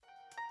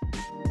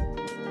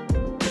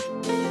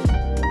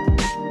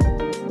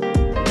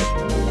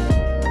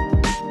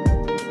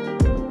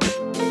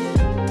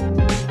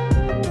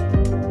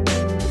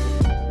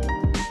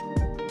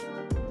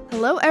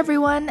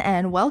everyone,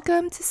 and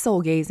welcome to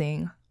Soul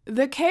Gazing,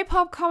 the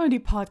K-pop comedy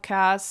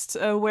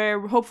podcast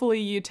where hopefully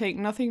you take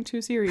nothing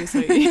too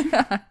seriously.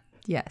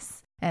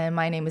 Yes. And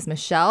my name is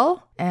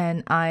Michelle,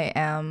 and I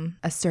am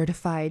a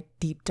certified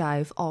deep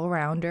dive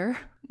all-rounder.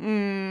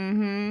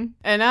 And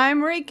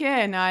I'm Reika,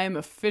 and I am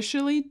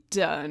officially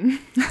done.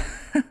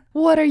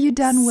 What are you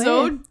done with?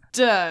 So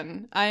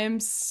done. I am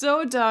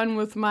so done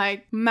with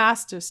my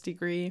master's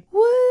degree.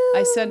 Woo!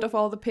 I sent off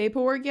all the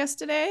paperwork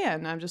yesterday,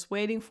 and I'm just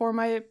waiting for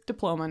my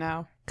diploma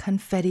now.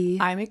 Confetti.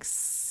 I'm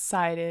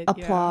excited.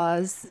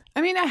 Applause. Yeah.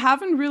 I mean, I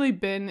haven't really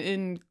been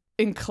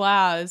in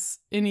class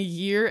in a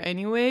year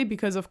anyway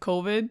because of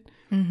COVID.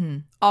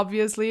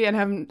 Obviously, and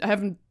I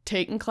haven't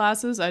taken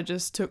classes. I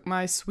just took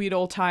my sweet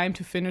old time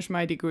to finish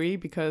my degree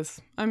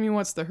because, I mean,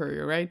 what's the hurry,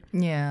 right?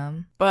 Yeah.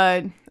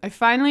 But I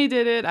finally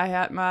did it. I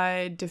had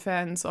my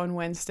defense on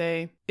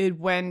Wednesday. It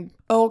went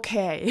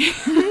okay.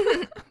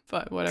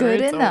 But whatever,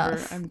 Good it's enough.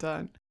 over. I'm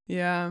done.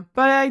 Yeah.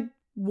 But I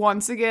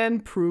once again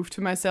proved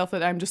to myself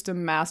that I'm just a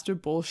master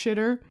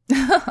bullshitter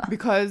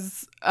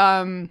because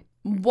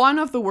one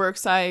of the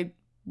works I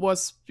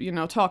was,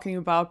 talking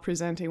about,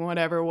 presenting,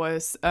 whatever,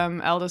 was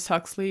Aldous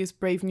Huxley's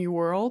Brave New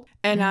World.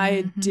 And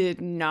I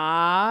did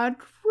not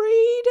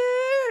read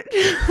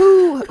it.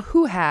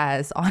 Who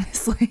has,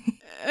 honestly?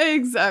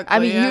 Exactly. I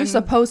mean, you're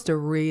supposed to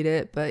read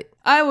it, but...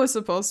 I was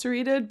supposed to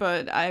read it,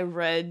 but I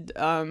read,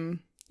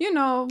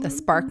 the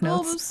Spark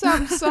Notes.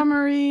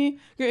 Summary.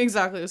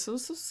 Exactly. So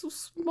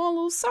small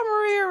little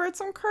summary. I read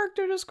some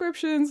character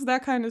descriptions,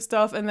 that kind of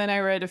stuff. And then I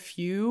read a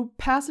few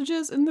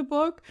passages in the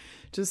book.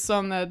 Just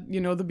some that,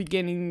 the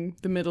beginning,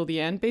 the middle,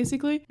 the end,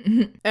 basically.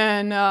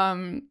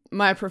 And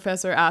my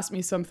professor asked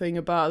me something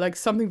about,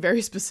 something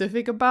very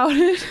specific about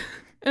it.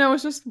 And I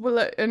was just,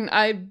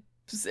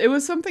 it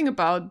was something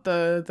about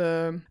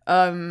the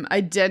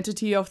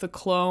identity of the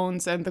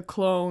clones and the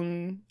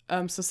clone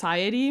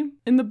society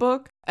in the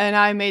book. And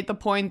I made the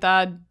point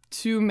that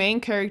two main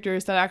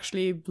characters that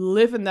actually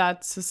live in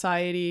that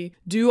society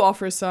do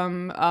offer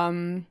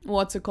some,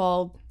 what's it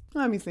called?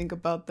 Let me think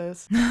about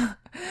this.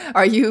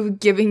 Are you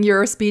giving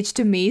your speech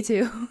to me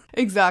too?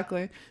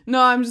 Exactly.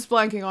 No, I'm just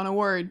blanking on a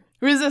word.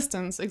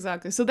 Resistance,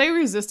 exactly. So they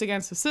resist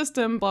against the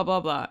system, blah,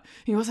 blah, blah.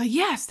 He was like,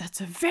 yes, that's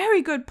a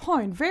very good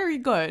point. Very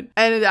good.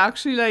 And it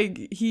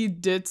actually, he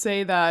did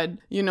say that,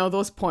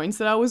 those points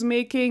that I was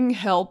making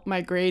helped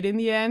my grade in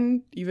the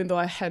end, even though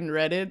I hadn't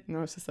read it. And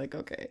I was just like,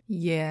 okay.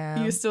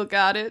 Yeah. You still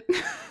got it.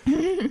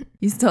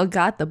 You still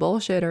got the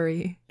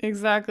bullshittery.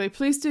 Exactly.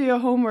 Please do your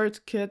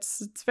homework,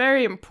 kids. It's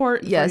very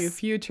important for your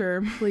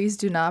future. Please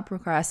do not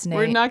procrastinate.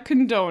 We're not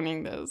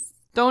condoning this.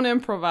 Don't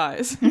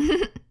improvise.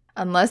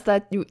 Unless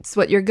that's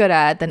what you're good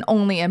at, then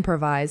only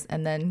improvise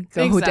and then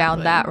go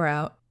down that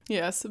route.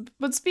 Yes,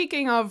 but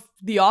speaking of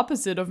the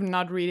opposite of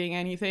not reading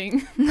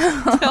anything,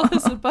 tell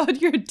us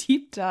about your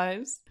deep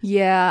dives.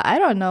 Yeah, I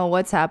don't know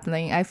what's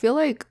happening. I feel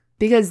like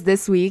because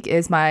this week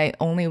is my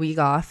only week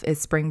off, is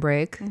spring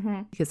break,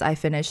 because I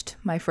finished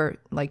my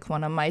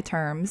one of my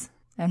terms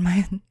and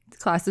my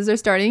classes are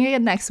starting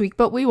again next week,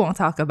 but we won't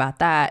talk about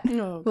that.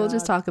 We'll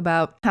just talk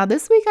about how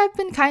this week I've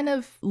been kind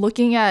of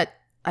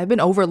I've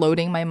been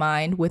overloading my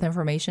mind with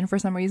information for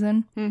some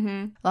reason.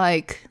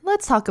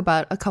 Let's talk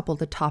about a couple of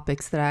the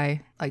topics that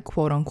I,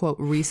 quote unquote,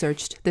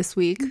 researched this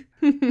week.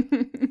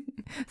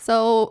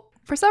 So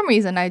for some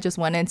reason, I just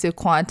went into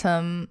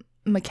quantum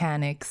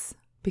mechanics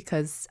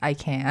because I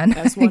can.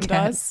 As one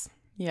does.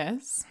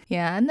 Yes.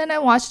 Yeah, and then I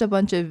watched a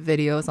bunch of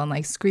videos on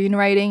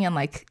screenwriting and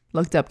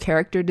looked up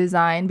character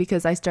design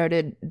because I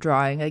started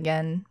drawing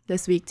again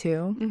this week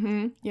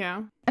too.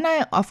 Yeah. And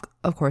I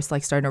of course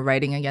started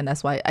writing again.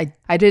 That's why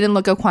I didn't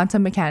look up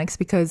quantum mechanics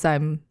because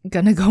I'm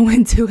gonna go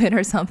into it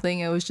or something.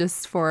 It was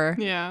just for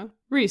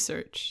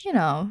research.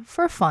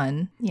 For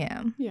fun.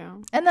 Yeah. Yeah.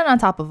 And then on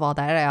top of all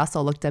that, I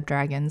also looked up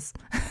dragons.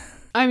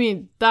 I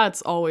mean,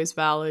 that's always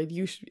valid.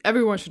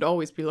 Everyone should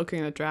always be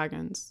looking at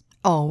dragons.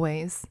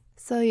 Always.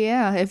 So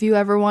yeah, if you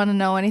ever want to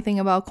know anything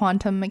about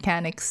quantum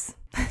mechanics.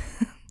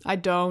 I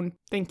don't.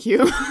 Thank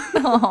you.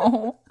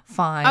 Oh,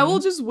 fine. I will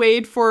just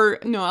wait for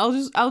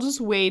I'll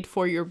just wait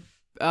for your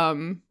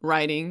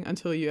writing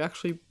until you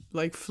actually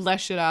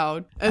flesh it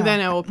out, and then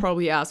I will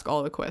probably ask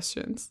all the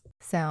questions.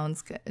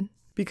 Sounds good.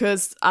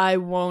 Because I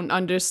won't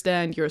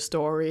understand your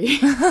story.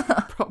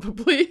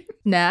 Probably.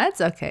 Nah, it's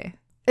okay.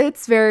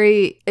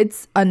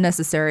 It's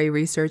unnecessary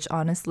research,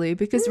 honestly,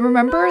 because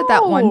remember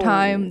that one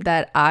time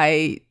that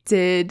I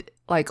did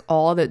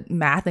all the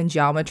math and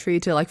geometry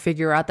to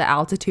figure out the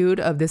altitude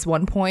of this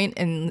one point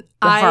in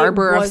the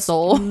harbor of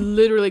Seoul? I was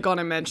literally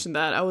gonna mention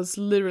that.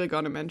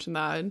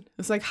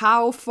 It's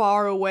how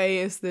far away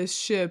is this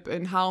ship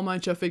and how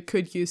much of it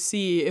could you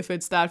see if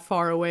it's that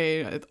far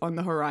away on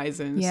the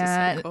horizon? It's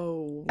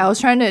I was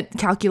trying to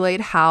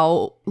calculate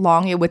how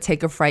long it would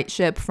take a freight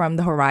ship from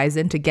the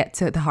horizon to get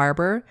to the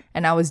harbor,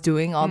 and I was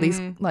doing all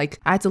these I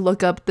had to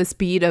look up the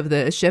speed of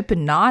the ship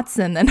in knots,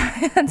 and then I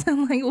had to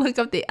look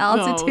up the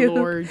altitude. Oh,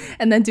 Lord.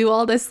 And then do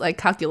all this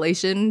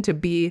calculation to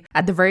be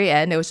at the very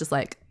end. It was just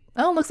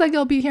looks like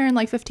it'll be here in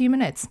 15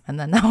 minutes. And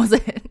then that was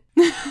it.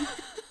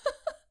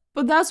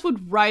 But that's what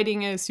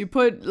writing is. You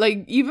put,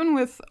 like, even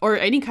with, or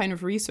any kind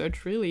of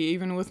research, really,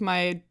 even with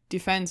my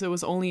defense, it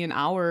was only an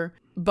hour,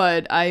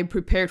 but I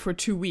prepared for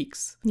 2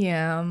 weeks.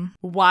 Yeah.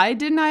 Why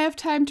didn't I have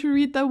time to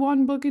read that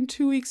one book in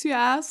 2 weeks, you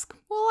ask?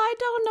 Well, I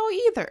don't know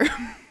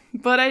either.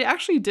 But I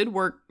actually did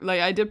work,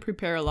 like, I did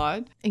prepare a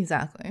lot.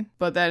 Exactly.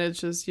 But then it's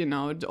just, you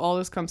know, all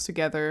this comes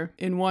together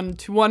in one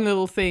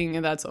little thing,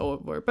 and that's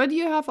over. But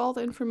you have all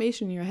the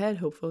information in your head,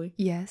 hopefully.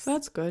 Yes. So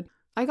that's good.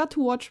 I got to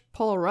watch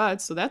Paul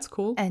Rudd, so that's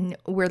cool. And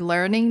we're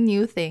learning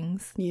new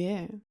things.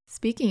 Yeah.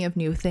 Speaking of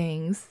new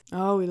things.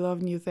 Oh, we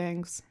love new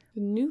things.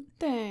 New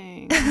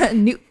thing.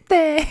 New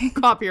thing.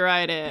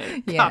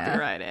 Copyrighted. Yeah.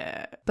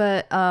 Copyrighted.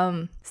 But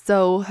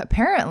so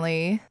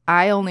apparently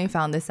I only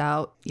found this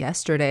out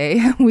yesterday.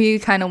 We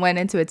kind of went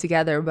into it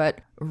together,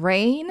 but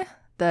Rain,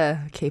 the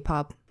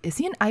K-pop, is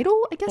he an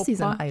idol? I guess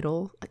he's an Oppa.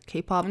 idol.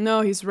 K-pop.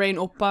 No, he's Rain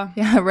Oppa.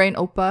 Yeah, Rain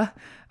Oppa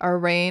or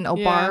Rain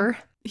Opar.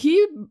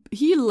 He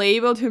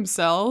labeled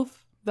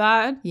himself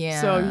that.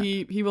 Yeah. So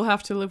he will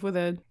have to live with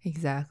it.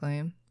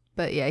 Exactly.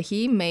 But yeah,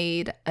 he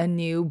made a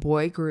new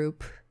boy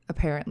group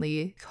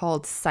apparently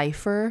called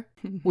Cypher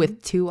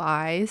with 2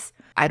 eyes.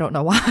 I don't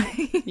know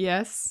why.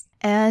 Yes.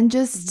 And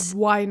just,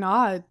 Why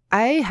not?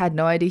 I had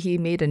no idea he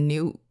made a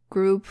new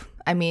group.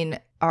 I mean,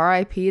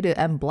 RIP to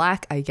M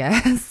Black, I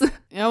guess.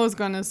 I was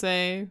gonna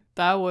say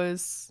that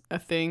was a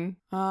thing.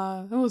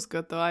 It was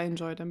good though. I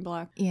enjoyed M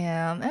Black.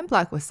 Yeah, M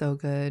Black was so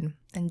good.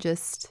 And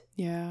just,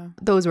 Yeah.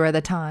 those were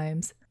the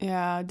times.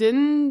 Yeah.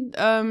 Didn't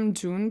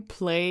Jun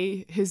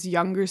play his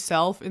younger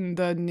self in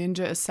the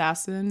Ninja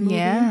Assassin movie?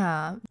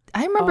 Yeah.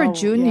 I remember Oh,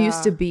 Jun yeah.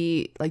 used to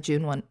be, like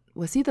Jun one.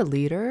 Was he the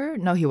leader?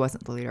 No, he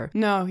wasn't the leader.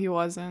 No, he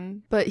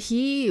wasn't. But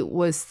he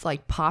was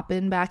like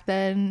poppin' back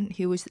then.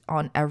 He was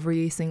on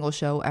every single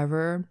show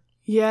ever.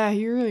 Yeah,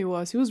 he really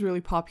was. He was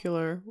really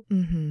popular.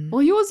 Mm-hmm. Well,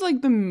 he was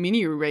like the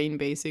mini Rain,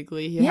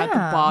 basically. He had the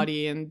Yeah.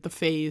 body and the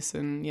face,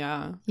 and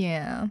yeah.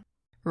 Yeah.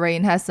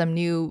 Rain has some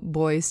new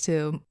boys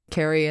to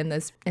carry in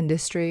this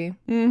industry.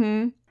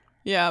 Mm-hmm.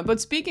 Yeah, but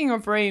speaking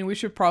of Rain, we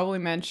should probably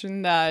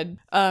mention that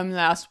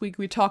last week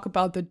we talked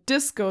about the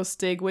disco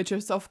stick, which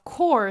is of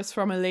course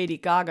from a Lady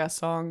Gaga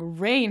song.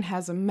 Rain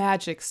has a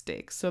magic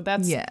stick, so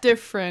that's Yeah.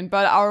 different.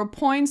 But our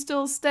point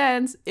still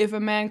stands. If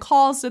a man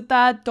calls it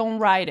that, don't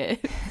write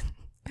it.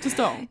 Just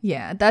don't.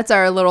 Yeah, that's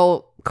our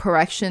little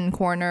correction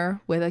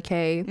corner with a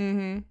K.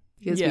 Mm-hmm.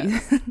 Because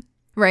Yes.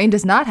 Rain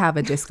does not have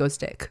a disco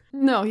stick.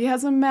 No, he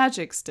has a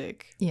magic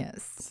stick.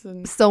 Yes.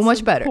 It's So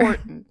much better.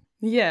 Important.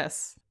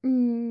 Yes.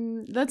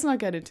 Let's not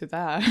get into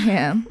that.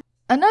 Yeah.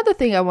 Another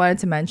thing I wanted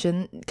to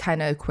mention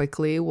kind of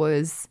quickly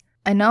was,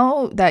 I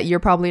know that you're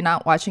probably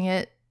not watching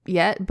it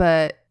yet,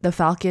 but The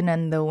Falcon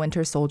and the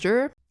Winter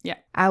Soldier. Yeah.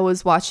 I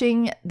was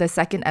watching the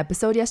second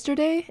episode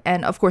yesterday,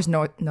 and of course,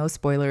 no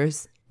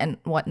spoilers and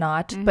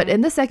whatnot. But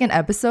in the second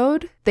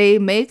episode, they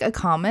make a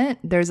comment.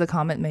 There's a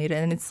comment made,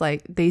 and it's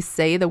like they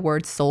say the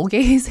word soul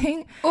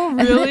gazing. Oh,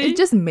 And really? it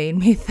just made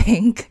me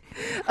think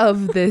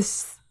of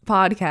this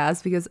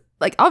podcast because,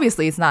 like,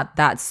 obviously it's not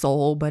that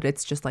soul, but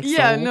it's just like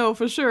Yeah, soul. no,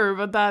 for sure.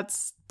 But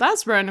that's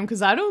random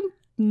because I don't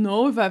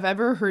know if I've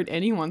ever heard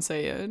anyone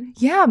say it.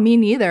 Yeah, me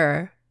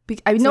neither.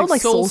 I It's know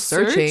like soul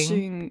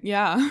searching.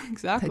 Yeah,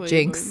 exactly.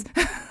 Jinx.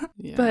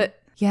 Yeah. But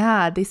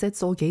yeah, they said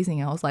soul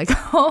gazing. I was like,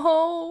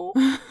 oh,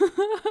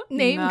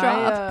 name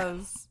drop.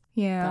 Nice.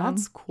 Yeah.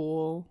 That's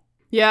cool.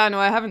 Yeah, no,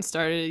 I haven't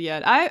started it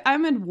yet.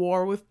 I'm at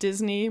war with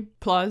Disney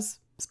Plus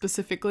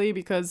specifically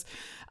because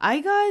I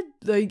got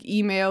like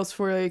emails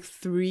for like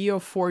 3 or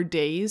 4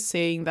 days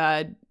saying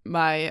that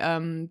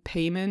my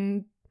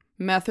payment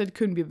method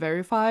couldn't be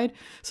verified.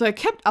 So I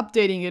kept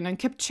updating it and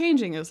kept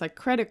changing it. It was like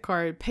credit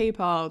card,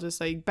 PayPal,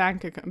 just like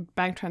bank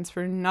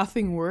transfer,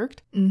 nothing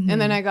worked. Mhm. And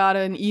then I got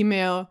an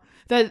email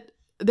that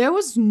there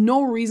was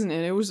no reason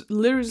in it. It was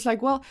literally just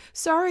like, well,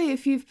 sorry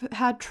if you've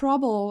had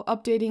trouble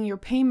updating your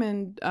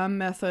payment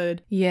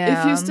method.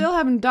 Yeah. If you still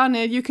haven't done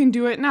it, you can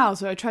do it now.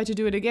 So I tried to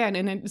do it again,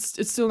 and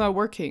it's still not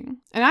working.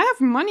 And I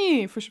have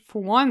money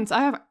for once.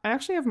 I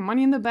actually have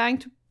money in the bank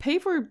to pay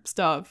for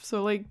stuff.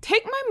 So like,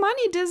 take my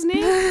money,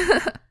 Disney.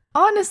 I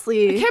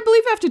Honestly. can't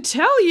believe I have to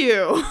tell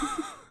you.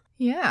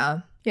 Yeah.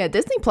 Yeah,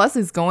 Disney Plus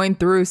is going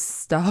through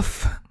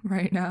stuff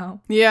right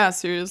now. Yeah,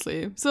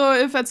 seriously. So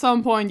if at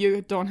some point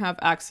you don't have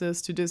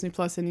access to Disney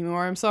Plus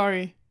anymore, I'm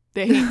sorry.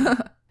 They hate me.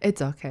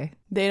 It's okay.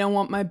 They don't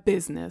want my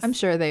business. I'm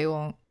sure they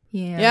won't.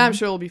 Yeah. Yeah, I'm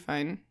sure it'll be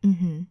fine.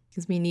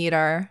 Because we need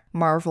our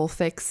Marvel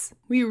fix.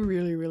 We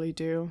really, really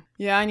do.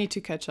 Yeah, I need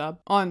to catch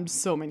up on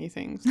so many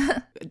things.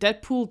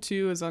 Deadpool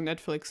 2 is on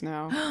Netflix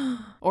now.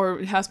 Or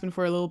it has been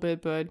for a little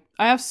bit, but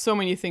I have so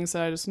many things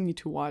that I just need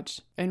to watch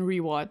and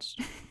rewatch.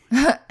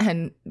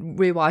 And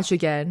rewatch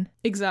again.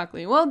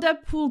 Exactly. Well,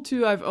 Deadpool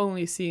 2 I've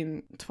only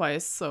seen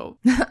twice, so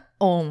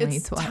Only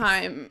it's twice.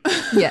 time.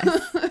 Yes.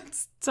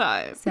 It's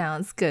time.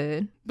 Sounds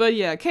good. But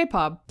yeah,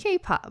 K-pop.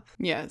 K-pop.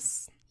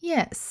 Yes.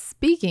 Yes.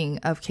 Speaking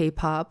of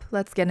K-pop,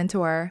 let's get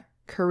into our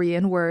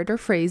Korean word or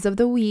phrase of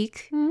the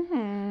week.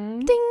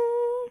 Mm-hmm. Ding.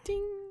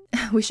 Ding.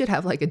 We should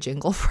have like a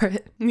jingle for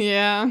it.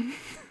 Yeah.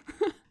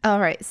 All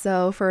right.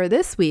 So for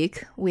this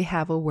week, we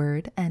have a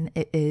word and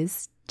it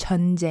is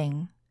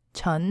전쟁.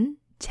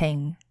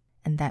 전쟁.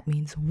 And that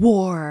means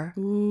war.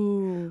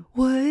 Ooh.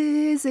 What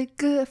is it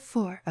good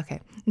for? Okay.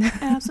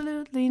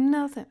 Absolutely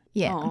nothing.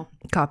 Yeah. Oh.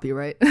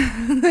 Copyright.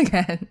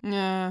 Again.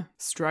 Yeah.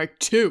 Strike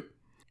 2.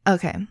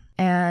 Okay.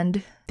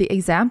 And the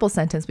example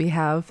sentence we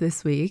have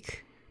this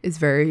week is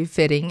very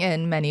fitting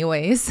in many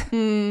ways.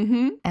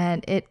 Mm-hmm.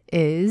 And it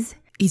is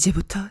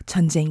이제부터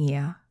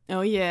전쟁이야.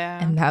 Oh,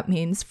 yeah. And that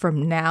means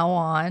from now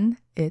on,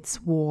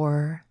 it's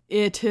war.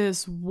 It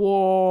is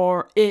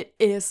war. It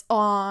is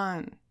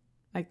on.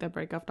 Like the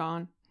break of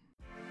dawn.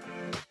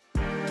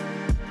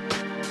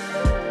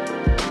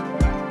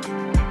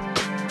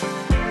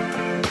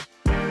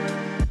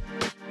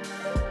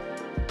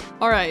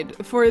 All right,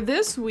 for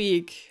this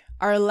week,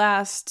 our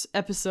last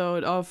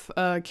episode of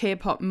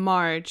K-pop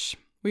March,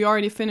 we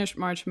already finished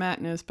March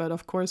Madness, but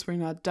of course we're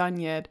not done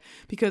yet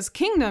because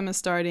Kingdom is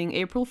starting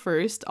April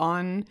 1st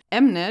on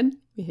Mnet.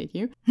 We hate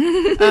you.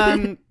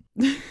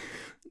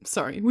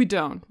 Sorry, we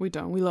don't.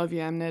 We love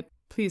you, Mnet.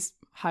 Please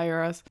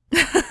hire us.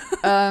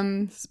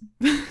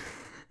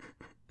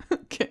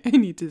 Okay, I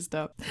need to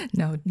stop.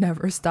 No,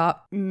 never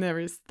stop.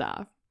 Never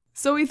stop.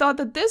 So we thought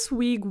that this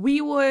week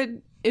we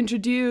would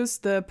introduce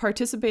the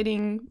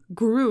participating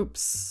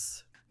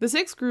groups, the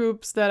 6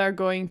 groups that are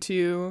going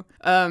to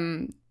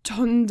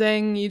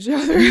전쟁 each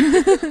other.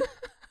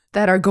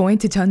 That are going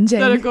to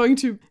전쟁. That are going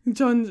to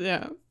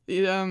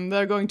that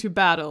are going to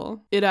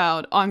battle it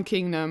out on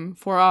Kingdom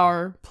for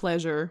our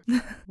pleasure.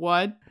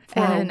 What? For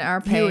and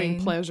our viewing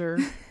pain. pleasure.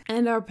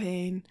 And our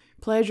pain.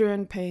 Pleasure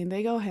and pain,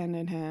 they go hand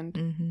in hand.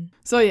 Mm-hmm.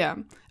 So yeah,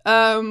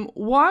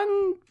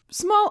 one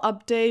small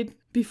update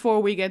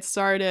before we get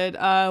started.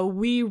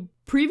 We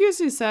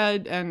previously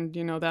said, and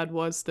you know that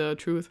was the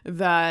truth,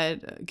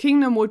 that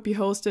Kingdom would be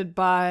hosted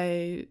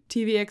by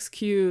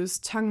TVXQ's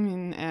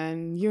Changmin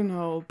and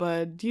Yunho,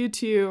 but due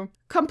to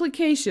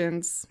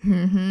complications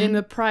in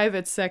the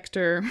private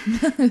sector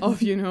of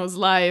Yunho's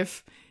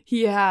life,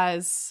 he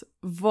has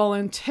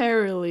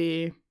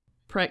voluntarily,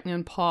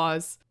 pregnant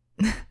pause,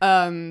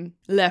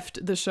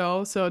 left the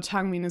show. So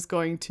Changmin is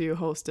going to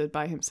host it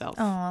by himself.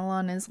 Oh,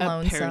 Alon is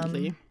lonesome.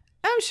 Apparently.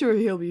 I'm sure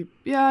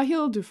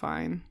he'll do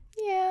fine.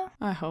 Yeah.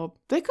 I hope.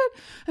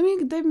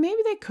 Maybe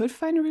they could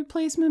find a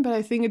replacement, but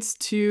I think it's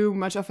too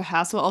much of a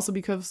hassle also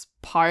because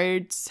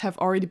parts have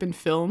already been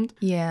filmed.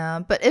 Yeah,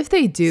 but if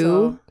they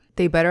do,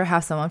 they better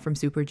have someone from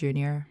Super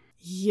Junior.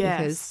 Yes.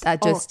 Because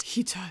that just...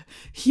 Hito.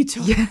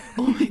 Yeah.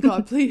 Oh my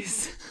god,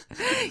 please.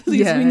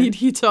 Please, Yeah. we need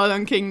Hito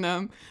on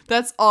Kingdom.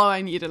 That's all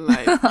I need in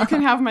life. You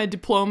can have my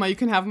diploma, you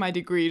can have my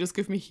degree, just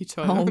give me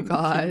Hito. Oh on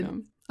god.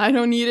 Kingdom. I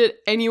don't need it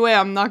anyway,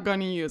 I'm not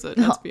gonna use it,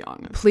 let's be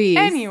honest. Please.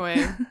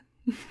 Anyway,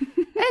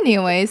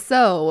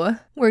 So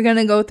we're going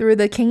to go through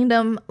the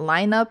Kingdom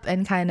lineup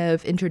and kind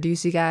of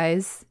introduce you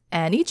guys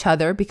and each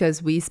other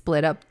because we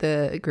split up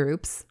the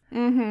groups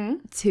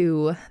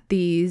to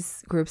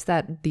these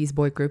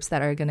boy groups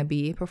that are going to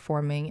be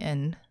performing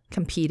and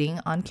competing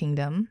on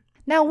Kingdom.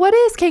 Now, what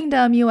is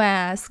Kingdom, you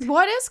ask?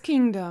 what is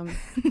Kingdom?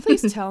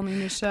 Please tell me,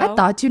 Michelle. I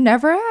thought you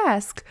never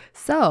ask.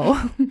 So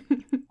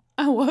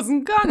I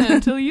wasn't gonna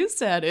until you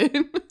said it.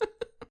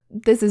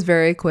 this is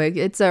very quick.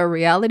 It's a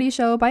reality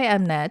show by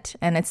Mnet,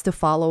 and it's to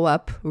follow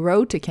up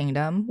Road to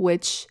Kingdom,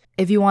 which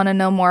if you want to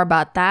know more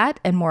about that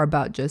and more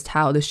about just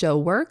how the show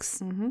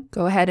works,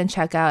 go ahead and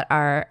check out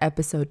our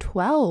episode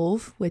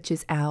 12, which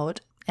is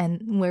out.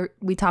 And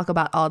we talk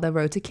about all the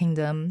Road to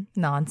Kingdom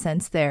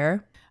nonsense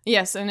there.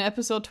 Yes, in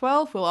episode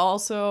 12,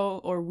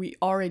 we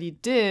already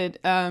did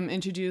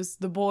introduce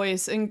the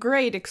boys in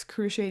great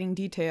excruciating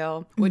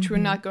detail, which we're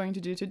not going to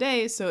do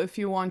today. So if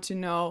you want to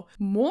know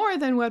more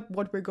than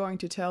what we're going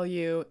to tell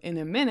you in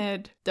a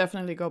minute,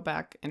 definitely go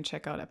back and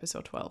check out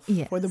episode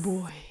 12 for the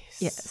boys.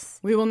 Yes.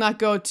 We will not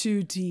go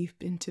too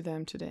deep into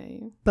them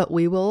today. But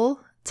we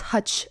will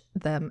touch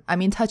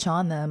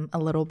on them a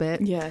little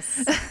bit.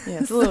 Yes,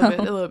 a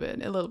little bit.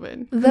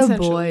 The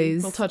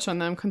boys. We'll touch on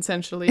them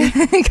consensually.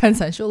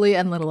 Consensually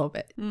and a little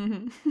bit.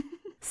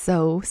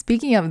 So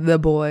speaking of the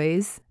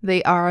boys,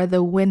 they are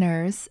the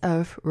winners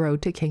of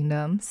Road to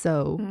Kingdom.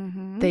 So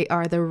they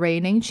are the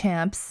reigning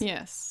champs.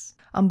 Yes.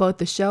 On both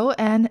the show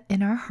and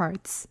in our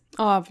hearts.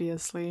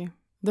 Obviously.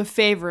 The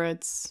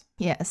favorites.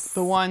 Yes.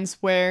 The ones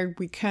where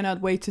we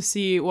cannot wait to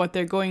see what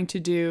they're going to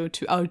do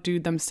to outdo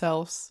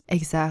themselves.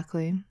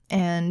 Exactly.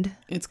 And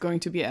it's going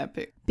to be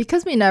epic.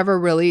 Because we never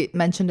really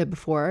mentioned it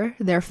before,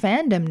 their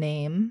fandom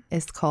name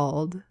is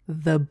called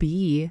The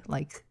B,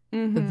 like the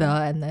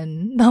and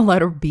then the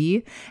letter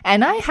B.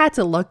 And I had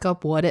to look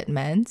up what it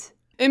meant.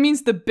 It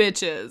means the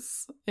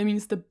bitches. It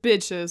means the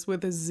bitches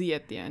with a Z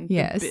at the end.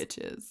 Yes. The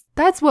bitches.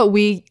 That's what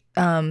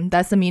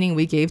that's the meaning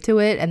we gave to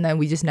it. And then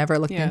we just never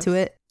looked into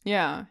it.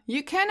 Yeah.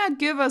 You cannot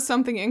give us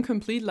something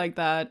incomplete like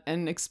that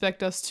and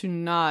expect us to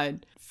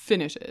not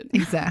finish it.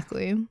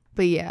 Exactly.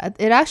 But yeah,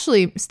 it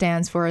actually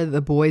stands for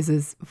the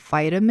boys'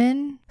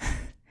 vitamin.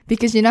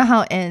 Because you know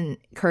how in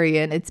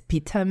Korean it's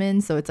vitamin,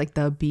 so it's like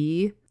the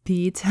B,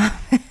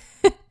 vitamin.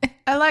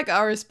 I like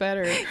ours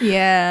better.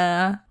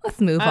 Yeah.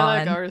 Let's move on. I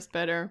like ours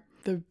better.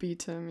 The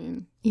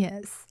vitamin.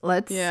 Yes.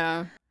 Let's.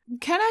 Yeah.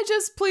 Can I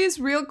just please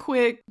real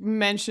quick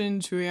mention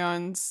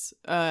Juyeon's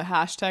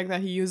hashtag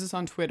that he uses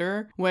on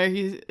Twitter, where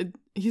he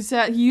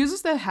said he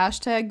uses that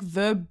hashtag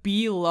the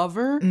bee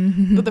lover,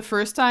 but the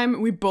first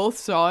time we both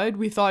saw it,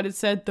 we thought it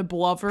said the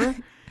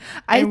blover.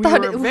 I we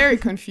thought were very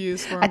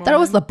confused for a moment. thought it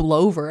was the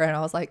blover, and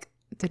I was like,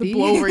 the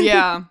blower,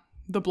 yeah.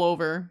 The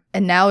blower.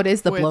 And now it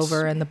is the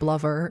blower and the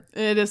blover.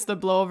 It is the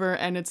blower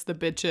and it's the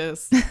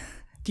bitches.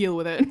 Deal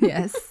with it.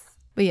 Yes.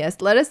 But yes,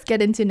 let us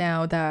get into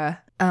now the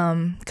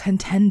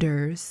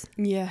contenders.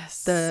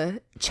 Yes.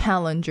 The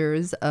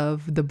challengers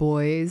of the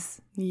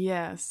boys.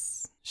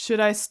 Yes.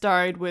 Should I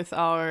start with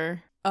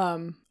our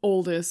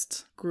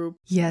oldest group?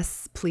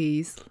 Yes,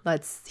 please.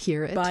 Let's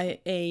hear it. By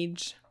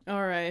age.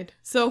 All right.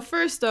 So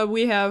first up,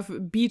 we have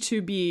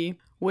B2B,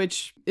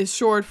 which is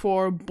short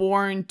for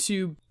Born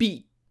to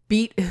Beat.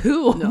 Beat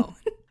who? No.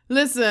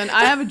 Listen,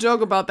 I have a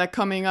joke about that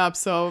coming up,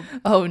 so...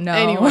 Oh, no.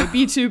 Anyway,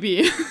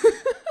 B2B.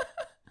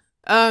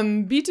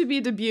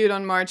 B2B debuted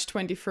on March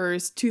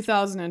 21st,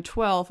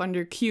 2012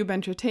 under Cube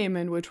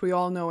Entertainment, which we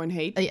all know and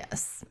hate.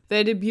 Yes.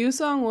 Their debut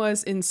song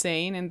was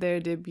Insane, and their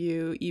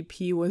debut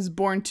EP was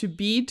Born to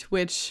Beat,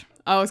 which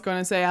I was going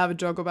to say I have a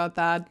joke about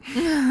that.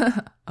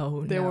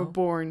 Oh, They were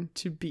born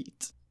to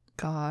beat.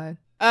 God.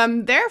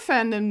 Their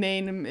fandom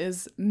name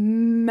is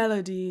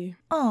Melody.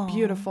 Oh.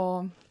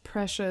 Beautiful,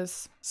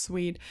 precious,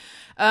 sweet.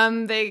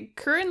 They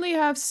currently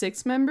have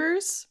 6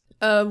 members.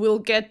 We'll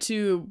get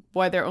to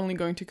why they're only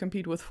going to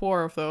compete with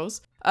 4 of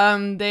those.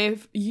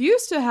 They've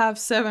used to have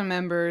 7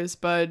 members,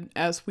 but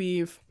as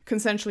we've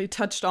consensually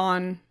touched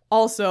on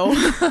also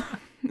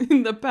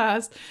in the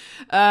past,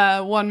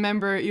 one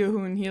member,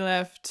 Yohoon, he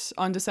left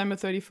on December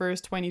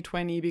 31st,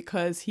 2020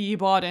 because he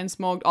bought and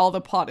smoked all the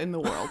pot in the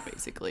world,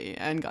 basically,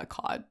 and got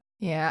caught.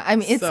 Yeah, I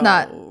mean, it's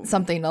not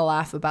something to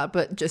laugh about,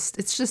 but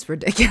it's just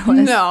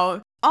ridiculous.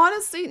 No,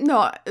 honestly,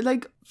 no.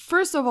 Like,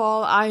 first of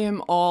all, I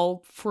am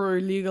all for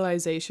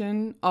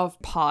legalization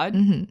of pot.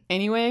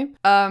 Anyway,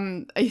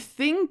 I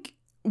think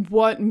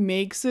what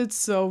makes it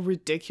so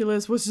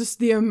ridiculous was just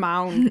the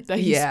amount that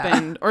he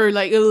spent, or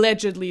like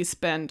allegedly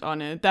spent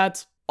on it.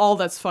 That's all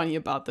that's funny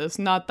about this.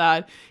 Not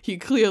that he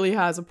clearly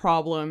has a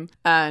problem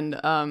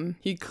and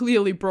he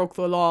clearly broke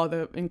the law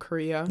in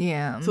Korea.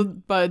 Yeah. So,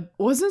 but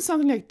wasn't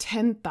something like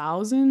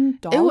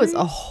 $10,000? It was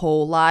a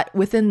whole lot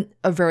within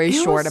a very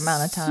short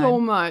amount of time. So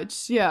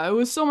much. Yeah, it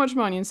was so much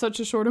money in such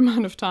a short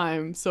amount of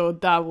time. So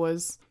that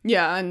was,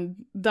 yeah,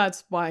 and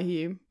that's why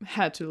he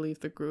had to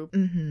leave the group.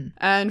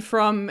 And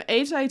from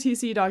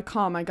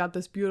hitc.com, I got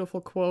this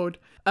beautiful quote.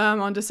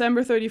 On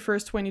December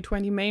 31st,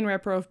 2020, main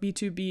rapper of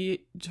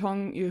B2B,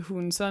 Jung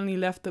Yohoon, suddenly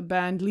left the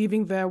band,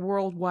 leaving their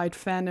worldwide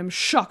fandom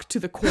shocked to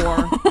the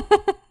core.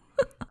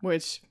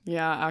 Which,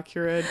 yeah,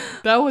 accurate.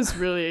 That was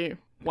really,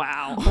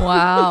 wow.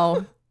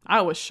 Wow.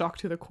 I was shocked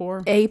to the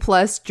core. A+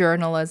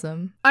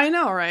 journalism. I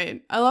know,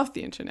 right? I love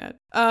the internet.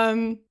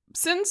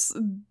 Since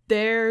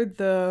they're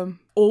the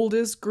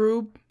oldest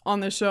group on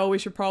the show, we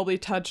should probably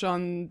touch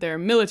on their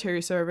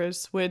military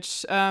service,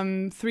 which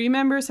 3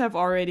 members have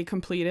already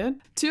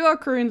completed. 2 are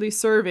currently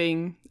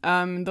serving.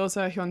 Those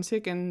are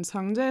Hyunsik and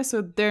Sangjae,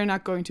 so they're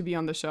not going to be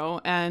on the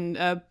show. And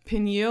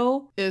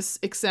Peniel is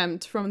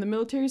exempt from the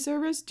military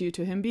service due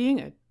to him being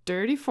a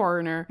dirty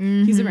foreigner.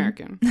 He's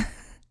American.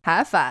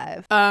 High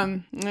five.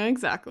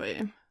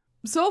 Exactly.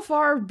 So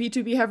far,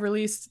 B2B have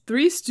released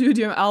 3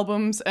 studio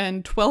albums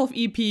and 12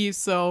 EPs,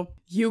 so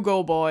you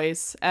go,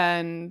 boys.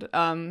 And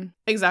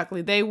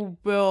exactly, they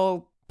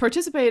will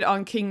participate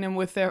on Kingdom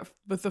with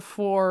the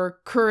 4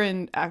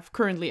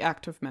 currently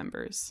active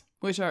members,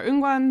 which are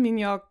Eungwan,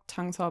 Minhyuk,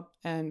 Changsub,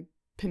 and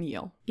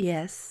Peniel.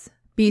 Yes.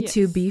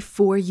 B2B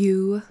for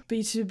you.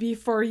 B2B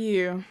for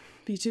you.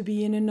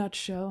 B2B in a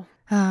nutshell.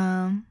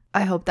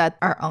 I hope that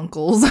our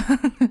uncles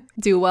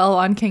do well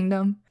on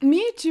Kingdom.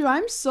 Me too.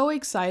 I'm so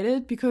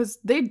excited because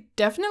they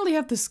definitely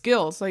have the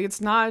skills. Like,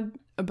 it's not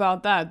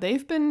about that.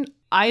 They've been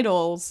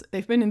idols.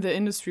 They've been in the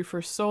industry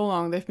for so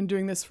long. They've been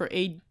doing this for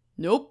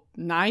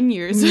 9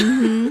 years.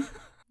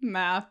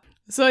 Math.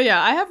 So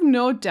yeah, I have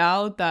no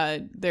doubt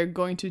that they're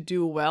going to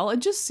do well. It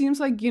just seems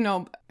like,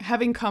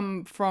 having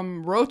come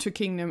from Road to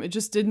Kingdom, it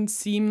just didn't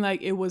seem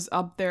like it was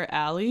up their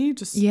alley,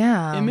 just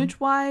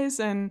image-wise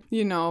and,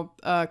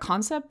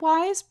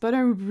 concept-wise. But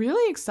I'm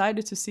really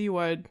excited to see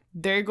what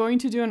they're going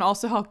to do and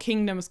also how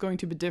Kingdom is going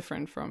to be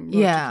different from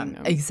Road to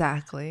Kingdom.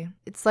 Exactly.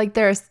 It's like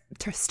they're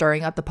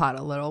stirring up the pot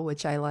a little,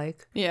 which I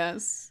like.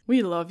 Yes.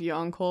 We love you,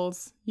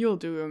 uncles. You'll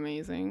do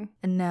amazing.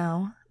 And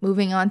now,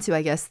 moving on to,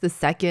 I guess, the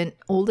second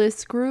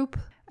oldest group.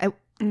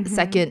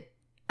 Second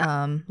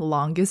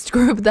longest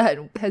group that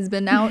has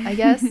been out, I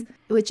guess,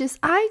 which is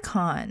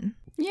iKON.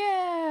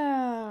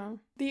 Yeah.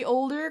 The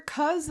older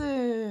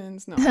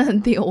cousins. No.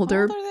 The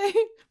older. How old are they?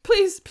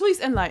 Please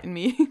enlighten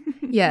me.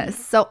 Yes.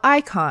 So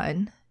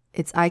iKON.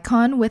 It's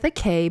iKON with a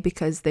K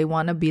because they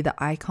want to be the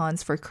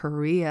icons for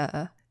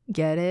Korea.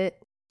 Get it?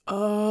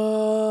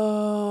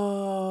 Oh,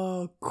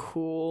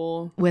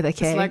 cool. With a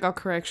K. It's like our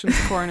corrections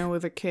corner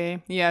with a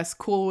K. Yes,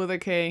 cool with a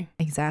K.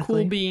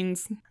 Exactly. Cool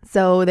beans.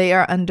 So they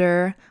are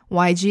under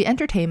YG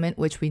Entertainment,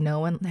 which we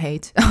know and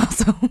hate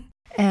also.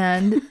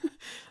 And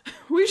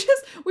we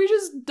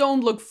just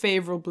don't look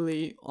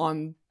favorably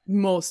on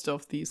most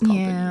of these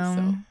companies. Yeah.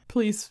 So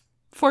please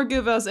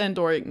forgive us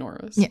and/or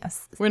ignore us.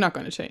 yes. We're not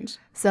going to change.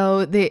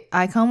 So the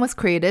icon was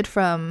created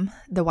from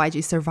the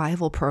YG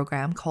survival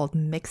program called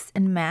Mix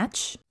and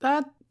Match.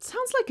 That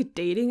sounds like a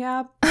dating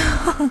app.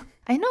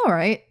 I know,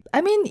 right?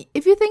 I mean,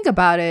 if you think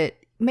about it,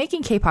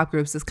 making K-pop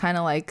groups is kind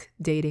of like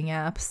dating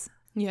apps.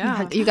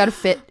 Yeah. You got to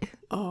fit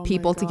Oh my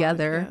people God,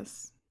 together.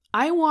 Yes.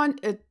 I want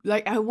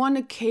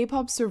a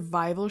K-pop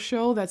survival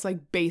show that's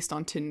like based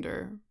on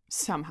Tinder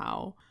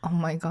somehow. Oh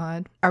my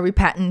God. Are we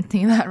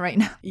patenting that right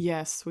now?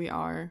 Yes, we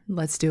are.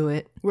 Let's do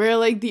it. Where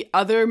like the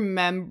other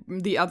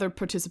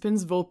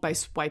participants vote by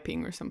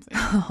swiping or something.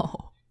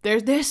 Oh.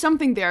 There's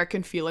something there. I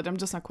can feel it. I'm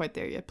just not quite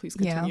there yet. Please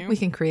continue. Yeah, we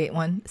can create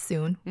one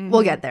soon.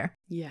 We'll get there.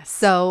 Yes.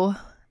 So,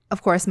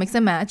 of course, Mix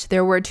and Match.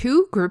 There were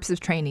two groups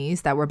of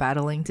trainees that were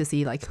battling to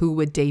see like who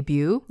would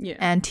debut. Yeah.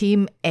 And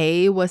Team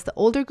A was the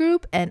older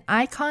group and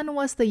iKON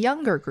was the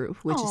younger group,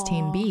 which is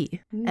Team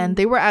B. And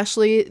they were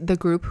actually the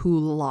group who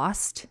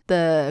lost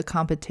the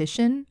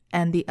competition.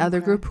 And the other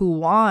group who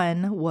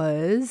won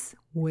was,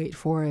 wait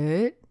for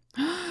it,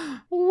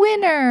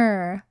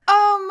 Winner.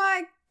 Oh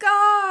my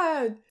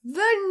God! The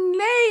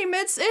name!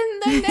 It's in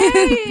the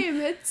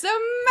name! It's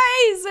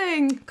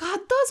amazing! God,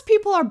 those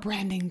people are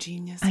branding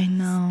geniuses. I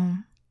know.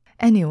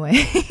 Anyway,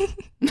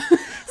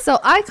 so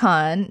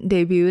iKON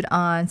debuted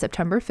on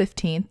September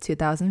 15th,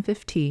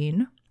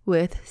 2015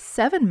 with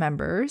 7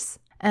 members.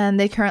 And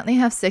they currently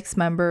have 6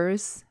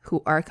 members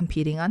who are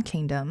competing on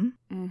Kingdom.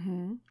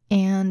 Mm-hmm.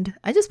 And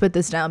I just put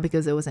this down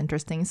because it was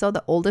interesting. So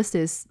the oldest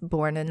is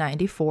born in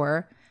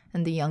 94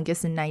 and the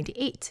youngest in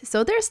 98.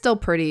 So they're still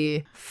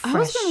pretty fresh. I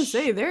was going to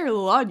say, they're a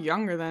lot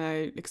younger than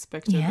I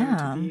expected them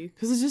to be.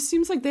 Because it just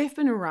seems like they've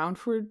been around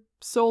for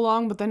so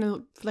long, but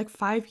then like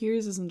 5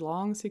 years isn't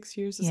long, 6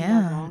 years isn't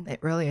that long.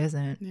 It really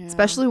isn't. Yeah.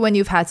 Especially when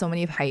you've had so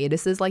many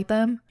hiatuses like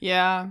them.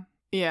 Yeah.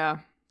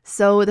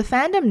 So the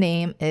fandom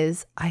name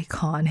is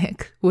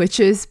Iconic, which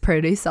is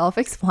pretty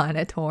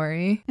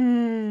self-explanatory.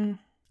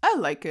 I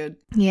like it.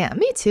 Yeah,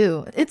 me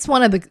too. It's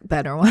one of the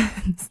better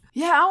ones.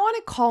 Yeah, I want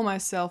to call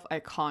myself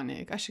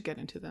iconic. I should get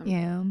into them.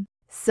 Yeah.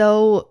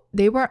 So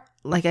they were,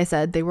 like I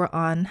said, they were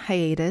on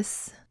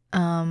hiatus,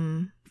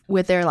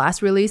 with their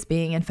last release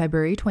being in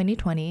February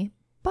 2020.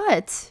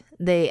 But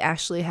they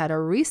actually had a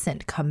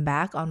recent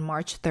comeback on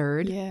March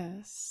 3rd.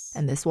 Yes.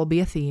 And this will be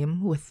a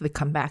theme with the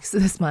comebacks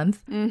this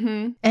month.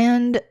 Mm-hmm.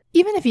 And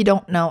even if you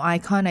don't know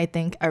iKON, I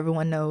think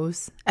everyone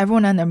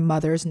and their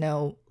mothers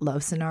know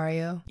Love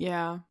Scenario.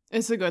 Yeah,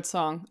 it's a good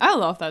song. I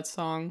love that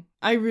song.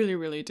 I really,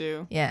 really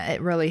do. Yeah,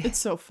 It's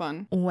so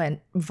fun.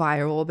 went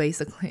viral,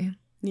 basically.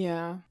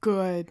 Yeah,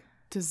 good.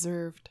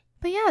 Deserved.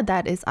 But yeah,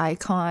 that is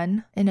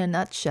iKON in a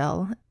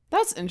nutshell.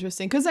 That's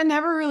interesting because I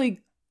never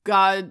really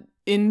got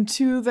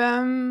into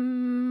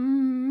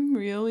them,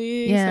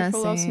 really, except for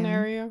Love same.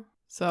 Scenario.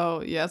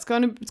 So yeah, it's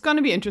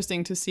gonna be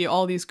interesting to see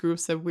all these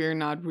groups that we're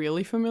not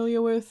really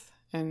familiar with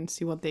and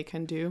see what they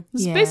can do.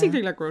 It's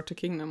basically like Road to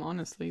Kingdom,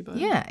 honestly. But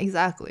Yeah,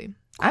 exactly.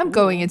 I'm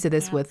going into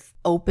this with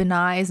open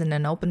eyes and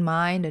an open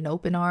mind and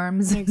open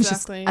arms.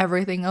 Exactly. Just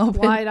everything open.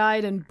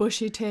 wide-eyed and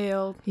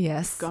bushy-tailed.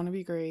 Yes. Gonna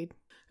be great.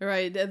 All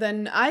right,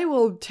 then I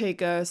will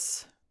take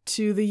us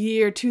to the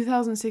year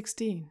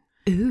 2016,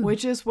 Ooh.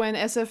 which is when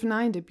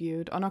SF9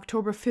 debuted on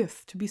October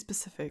 5th, to be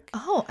specific.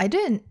 Oh, I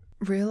didn't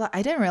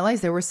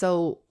realize they were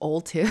so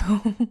old too.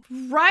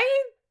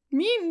 Right?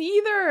 Me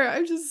neither.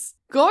 I'm just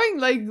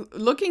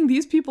looking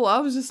these people up.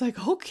 I was just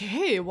like,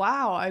 okay,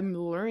 wow, I'm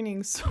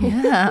learning so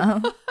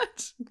Yeah.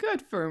 much.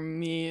 Good for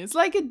me. It's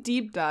like a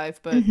deep dive,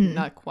 but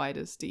not quite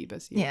as deep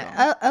as you.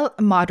 Yeah,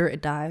 a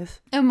moderate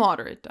dive. A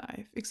moderate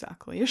dive,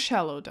 exactly. A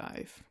shallow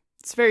dive.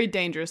 It's very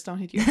dangerous. Don't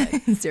hit your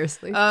head.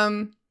 Seriously.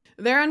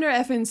 They're under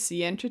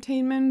FNC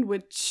Entertainment,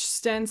 which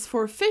stands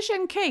for Fish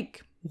and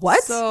Cake.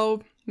 What?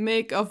 So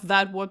make of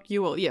that what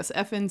you will. Yes,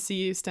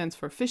 FNC stands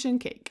for Fish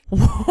and Cake.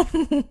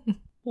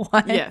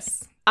 What?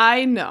 Yes,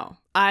 I know.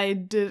 I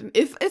didn't.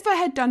 If I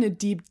had done a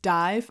deep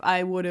dive,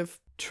 I would have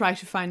tried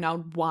to find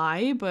out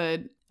why.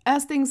 But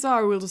as things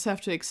are, we'll just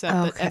have to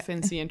accept that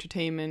FNC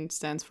Entertainment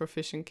stands for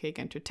Fish and Cake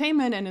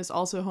Entertainment and is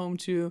also home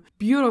to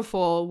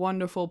beautiful,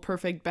 wonderful,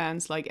 perfect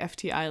bands like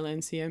FT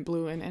Island, CN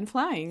Blue, and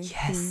Flying.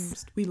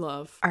 Yes. We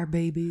love. Our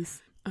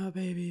babies. Oh,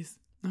 babies.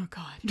 Oh,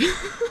 God.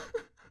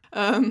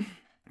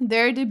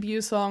 Their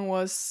debut song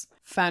was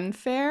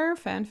Fanfare.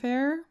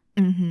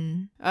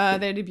 Mm-hmm.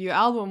 Their debut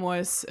album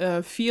was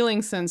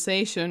Feeling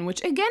Sensation,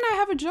 which again I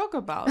have a joke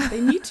about.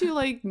 They need to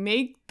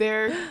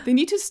they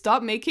need to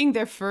stop making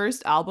their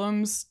first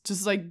albums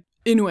just like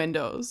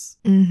innuendos.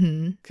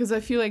 Mm-hmm. Because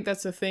I feel like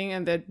that's a thing,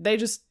 and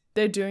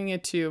they're doing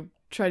it to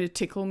try to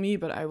tickle me,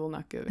 but I will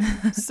not give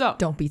it. So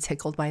Don't be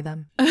tickled by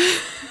them.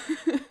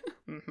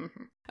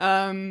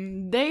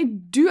 They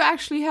do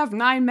actually have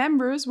 9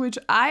 members, which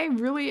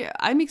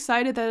I'm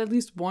excited that at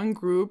least one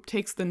group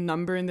takes the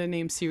number in their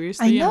name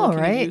seriously. I know, and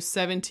looking at right? you,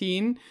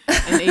 17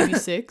 and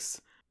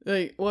 86.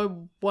 Like,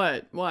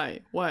 what, why,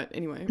 what,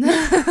 anyway.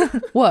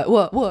 What?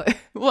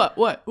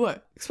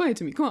 What? Explain it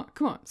to me. Come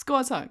on. Let's go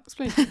outside.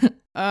 Explain it to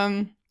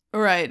me. All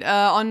right.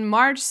 On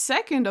March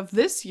 2nd of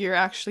this year,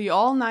 actually,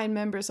 all 9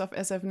 members of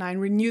SF9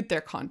 renewed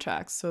their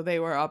contracts. So they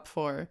were up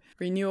for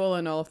renewal,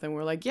 and all of them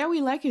were like, yeah,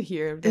 we like it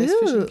here. There's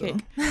fish and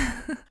cake.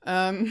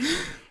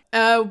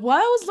 While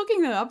I was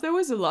looking that up, there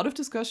was a lot of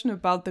discussion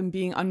about them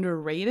being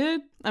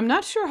underrated. I'm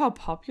not sure how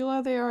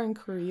popular they are in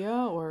Korea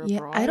or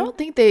abroad. I don't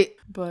think they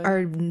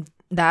are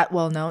that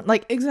well known.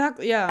 Like,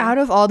 exactly, yeah. Out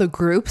of all the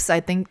groups, I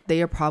think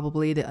they are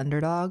probably the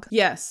underdog.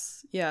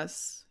 Yes.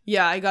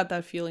 Yeah, I got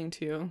that feeling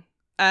too.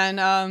 And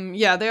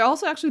they're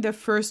also actually their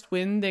first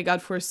win they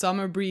got for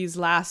Summer Breeze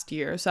last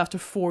year. So after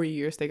 4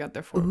 years, they got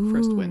their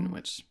first win,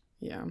 which,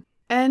 yeah.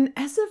 And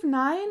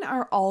SF9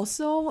 are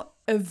also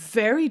a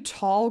very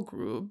tall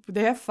group.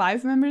 They have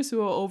 5 members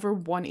who are over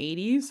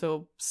 180,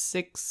 so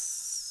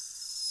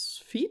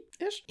 6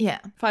 feet-ish? Yeah.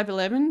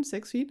 5'11",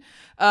 6 feet.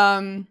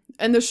 And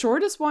the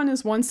shortest one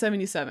is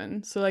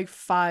 177, so like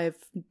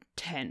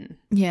 5'10".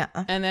 Yeah.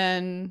 And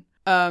then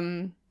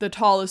the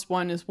tallest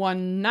one is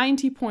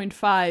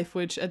 190.5,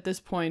 which at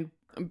this point,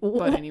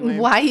 but anyway,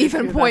 why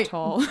even point?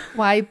 Tall?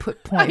 Why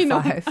put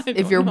 0.5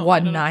 if you're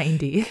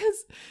 190?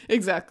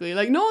 Exactly.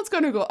 Like, no one's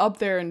gonna go up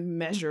there and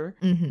measure.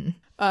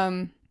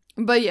 Mm-hmm.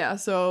 But yeah,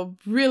 so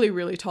really,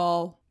 really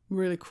tall,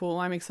 really cool.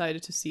 I'm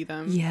excited to see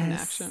them in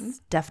action.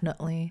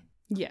 Definitely.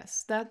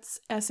 Yes, that's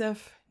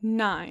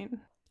SF9.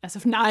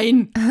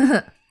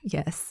 SF9.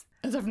 Yes.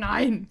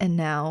 SF9. And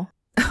now,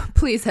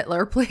 please,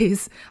 Hitler,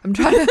 please. I'm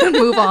trying to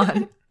move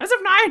on.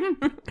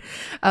 SF9.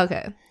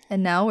 Okay.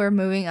 And now we're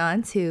moving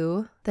on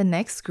to the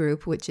next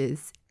group, which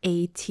is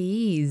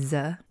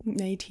ATEEZ.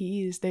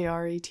 ATEEZ. They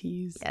are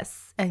ATEEZ.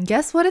 Yes. And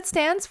guess what it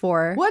stands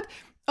for? What?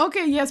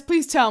 Okay, yes,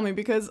 please tell me,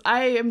 because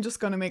I am just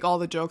going to make all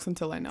the jokes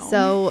until I know.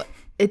 So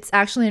it's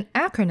actually an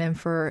acronym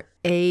for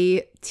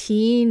A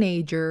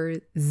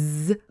Teenagers.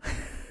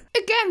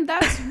 Again,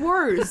 that's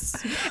worse.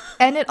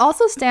 And it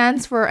also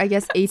stands for, I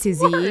guess, A to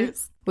Z,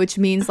 worse. which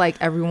means like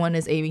everyone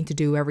is aiming to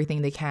do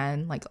everything they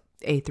can, like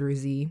A through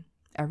Z.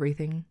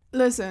 Everything.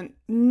 Listen,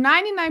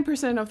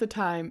 99% of the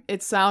time,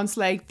 it sounds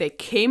like they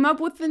came up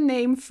with the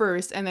name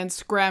first and then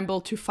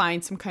scrambled to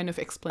find some kind of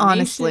explanation.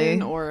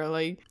 Honestly. Or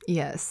like...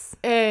 Yes.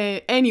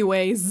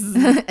 Anyways.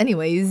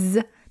 Anyways,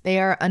 they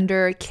are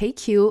under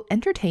KQ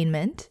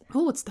Entertainment.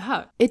 Oh, what's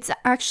that? It's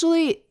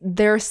actually,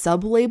 their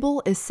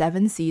sub-label is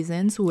 7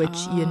 Seasons,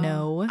 which, you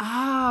know,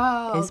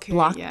 is okay.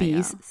 Block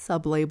B's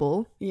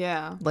sub-label.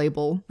 Yeah.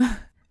 Label.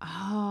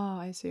 Oh,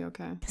 I see.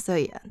 Okay. So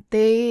yeah,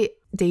 they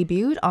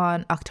debuted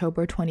on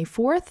October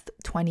 24th,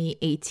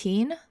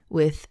 2018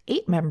 with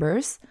 8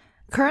 members.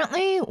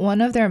 Currently,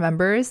 one of their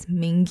members,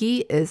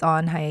 Mingi, is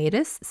on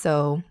hiatus,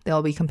 so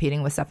they'll be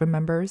competing with 7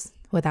 members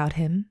without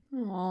him.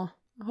 Aw,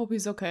 I hope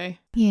he's okay.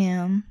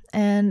 Yeah,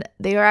 and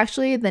they are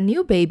actually the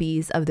new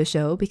babies of the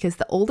show because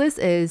the oldest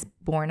is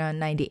born on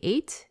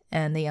 98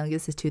 and the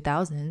youngest is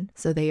 2000.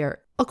 So they are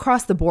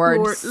across the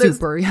board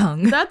super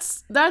young.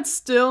 That's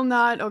still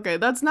not okay.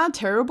 That's not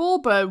terrible,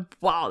 but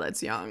wow,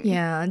 that's young.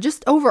 Yeah,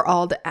 just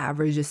overall the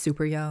average is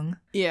super young.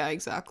 Yeah,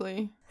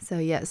 exactly. So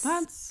yes,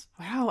 that's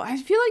wow. I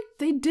feel like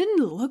they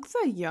didn't look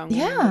that young when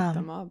I looked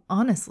them up.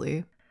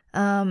 Honestly,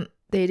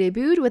 they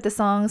debuted with the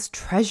songs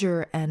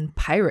 "Treasure" and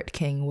 "Pirate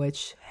King,"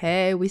 which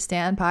hey, we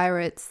stand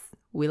pirates.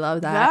 We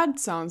love that. That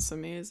sounds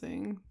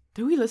amazing.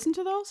 Did we listen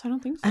to those? I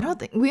don't think so. I don't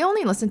think we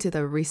only listened to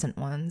the recent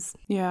ones.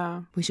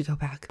 Yeah. We should go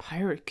back.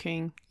 Pirate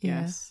King.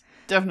 Yeah. Yes.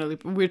 Definitely.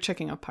 We're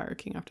checking out Pirate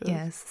King after this.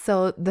 Yes.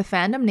 So the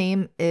fandom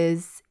name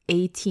is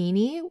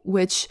A-Teeny,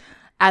 which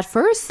at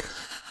first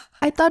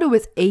I thought it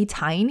was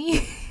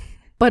A-Tiny,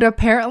 but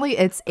apparently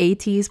it's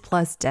ATEEZ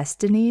plus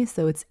Destiny,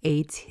 so it's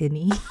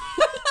A-Tinny. Again,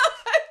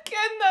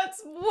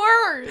 that's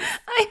worse.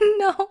 I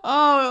know.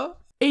 Oh,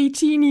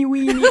 A-Teeny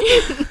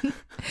weenie.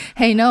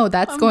 Hey, no,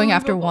 that's going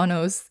after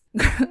Wano's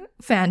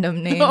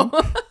fandom name. No.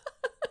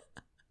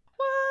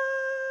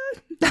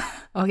 What?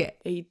 Okay.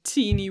 A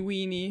teeny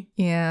weeny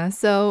Yeah,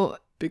 so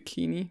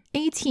bikini.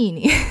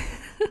 A-Teeny.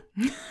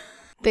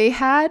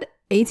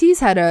 ATEEZ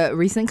had a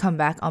recent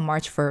comeback on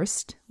March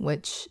 1st,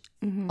 which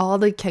all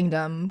the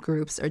Kingdom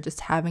groups are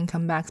just having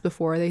comebacks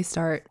before they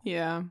start.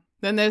 Yeah.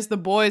 Then there's the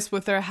boys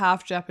with their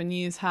half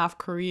Japanese, half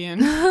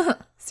Korean.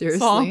 Seriously.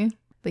 song.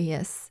 But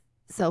yes.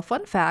 So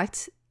fun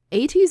fact,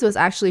 ATEEZ was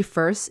actually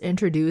first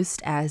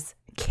introduced as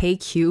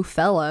KQ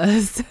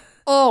Fellas.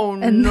 Oh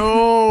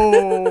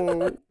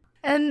no.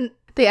 And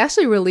they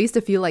actually released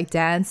a few like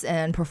dance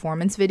and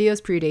performance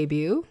videos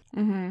pre-debut.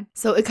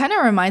 So it kind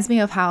of reminds me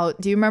of how,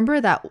 do you remember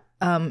that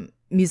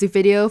music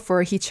video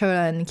for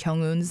Hichora and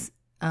Kyunghoon's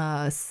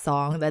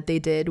song that they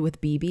did with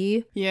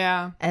BB?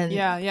 Yeah. And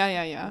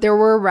yeah. there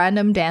were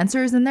random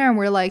dancers in there and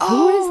we're like,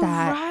 who is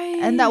that? Right.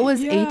 And that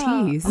was yeah.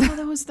 ATEEZ. Oh,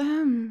 that was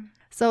them.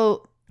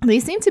 So they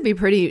seem to be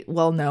pretty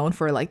well known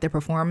for like their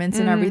performance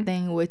and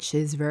everything, which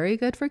is very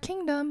good for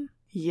Kingdom.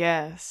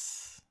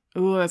 Yes.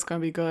 Ooh, that's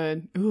gonna be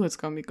good. Ooh, it's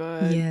gonna be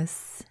good.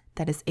 Yes,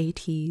 that is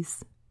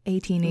ATEEZ. A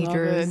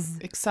teenagers.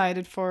 Love it.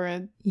 Excited for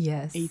it.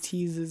 Yes.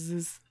 ATEEZ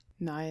is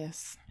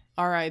nice.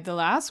 All right, the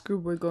last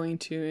group we're going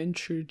to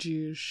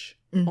introduce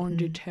on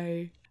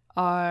detail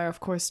are, of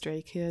course,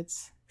 Stray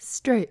Kids.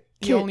 Stray Kids.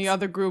 The only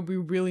other group we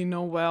really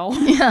know well.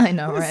 Yeah, I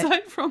know, right?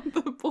 Aside from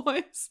the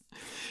boys.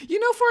 You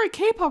know, for a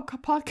K-pop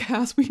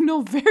podcast, we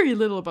know very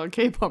little about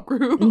K-pop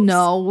groups.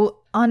 No,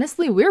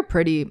 honestly, we're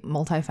pretty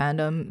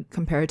multi-fandom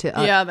compared to...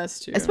 yeah,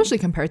 that's true. Especially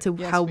compared to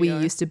how we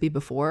are. used to be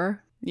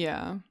before.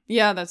 Yeah.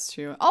 Yeah, that's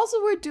true. Also,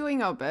 we're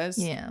doing our best.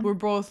 Yeah. We're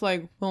both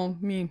like, well,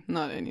 me,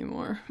 not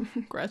anymore.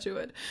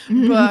 Graduate.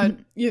 But,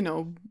 you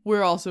know,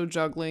 we're also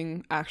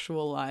juggling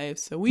actual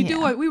lives. So we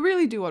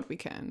really do what we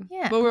can.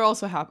 Yeah. But we're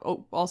also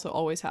also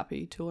always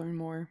happy to learn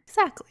more.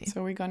 Exactly.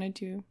 So we're gonna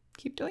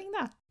keep doing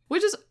that.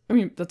 Which is, I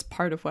mean, that's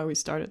part of why we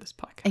started this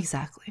podcast.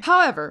 Exactly.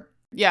 However,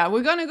 yeah,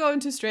 we're gonna go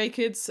into Stray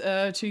Kids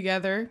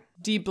together,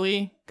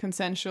 deeply,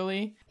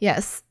 consensually.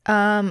 Yes.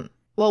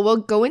 Well, we'll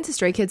go into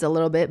Stray Kids a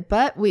little bit,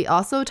 but we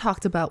also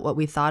talked about what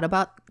we thought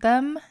about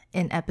them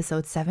in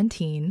episode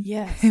 17.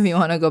 Yes. If you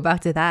want to go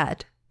back to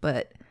that.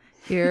 But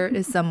here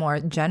is some more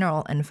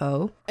general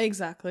info.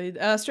 Exactly.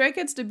 Stray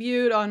Kids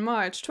debuted on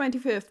March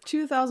 25th,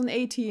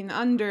 2018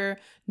 under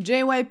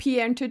JYP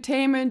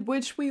Entertainment,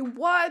 which we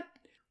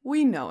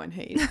know and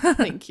hate.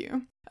 Thank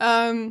you.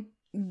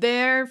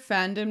 Their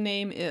fandom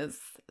name is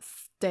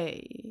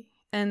Stay.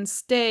 And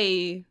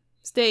Stays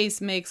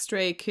make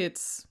Stray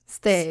Kids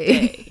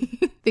Stay.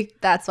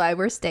 That's why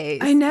we're Stays.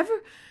 I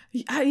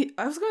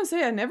was gonna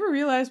say I never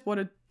realized what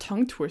a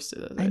tongue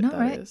twister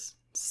that is.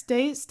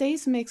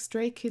 Stays make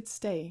Stray Kids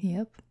stay.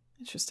 Yep.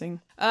 Interesting.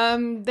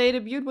 They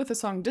debuted with the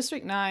song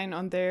District 9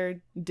 on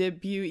their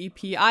debut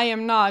EP I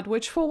Am Not,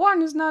 which for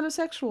one is not a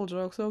sexual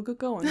joke, so good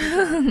going.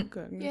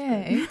 Good.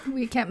 Yay.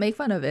 We can't make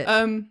fun of it.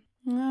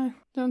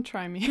 Don't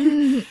try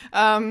me.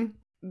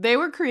 They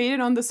were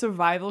created on the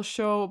survival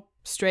show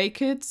Stray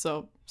Kids,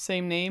 so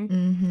same name.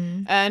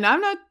 Mm-hmm. And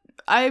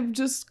I've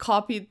just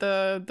copied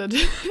the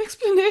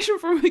explanation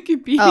from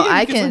Wikipedia. Oh,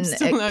 I can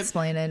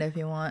explain it if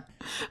you want.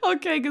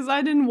 Okay, because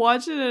I didn't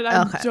watch it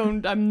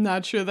and I'm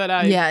not sure that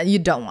I Yeah, you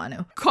don't want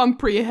to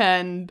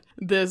comprehend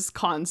this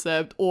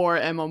concept or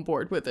am on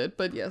board with it.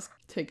 But yes,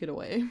 take it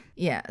away.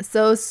 Yeah,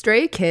 so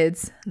Stray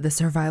Kids, the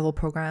survival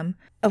program,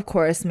 of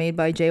course, made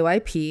by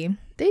JYP.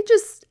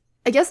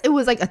 I guess it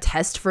was like a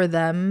test for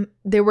them.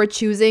 They were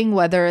choosing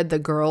whether the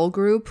girl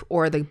group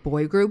or the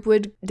boy group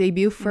would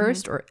debut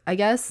first, or I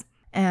guess.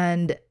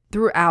 And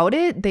throughout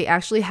it, they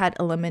actually had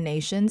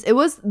eliminations. It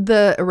was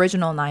the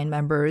original 9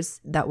 members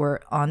that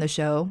were on the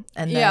show.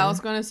 And then, I was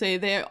going to say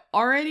they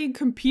already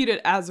competed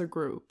as a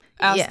group,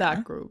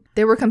 that group.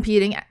 They were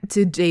competing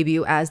to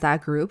debut as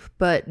that group.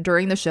 But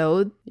during the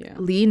show,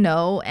 Lee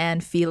No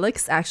and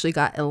Felix actually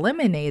got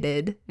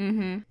eliminated.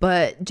 Mm-hmm.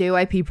 But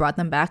JYP brought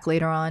them back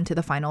later on to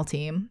the final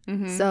team.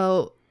 Mm-hmm.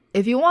 So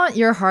if you want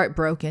your heart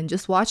broken,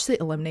 just watch the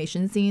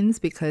elimination scenes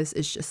because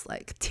it's just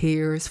like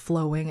tears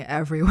flowing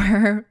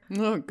everywhere.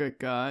 Oh, good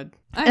God.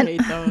 I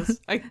hate those.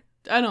 I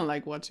don't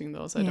like watching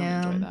those. I don't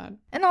enjoy that.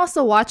 And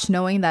also watch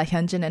knowing that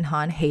Hyunjin and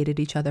Han hated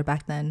each other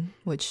back then,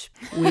 which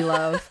we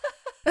love.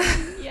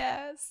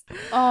 Yes.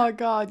 Oh,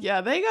 God.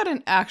 Yeah, they got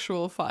in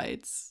actual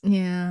fights.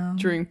 Yeah.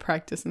 During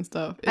practice and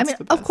stuff. I mean,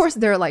 of course,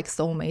 they're like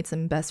soulmates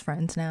and best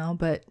friends now,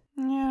 but,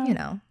 you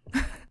know,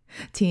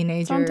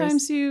 teenagers.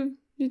 Sometimes you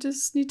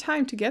just need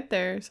time to get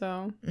there,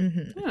 so,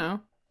 you know,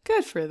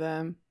 good for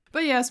them.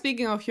 But yeah,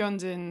 speaking of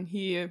Hyunjin,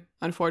 he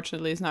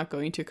unfortunately is not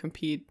going to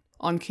compete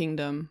on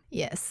Kingdom.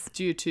 Yes.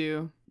 Due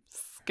to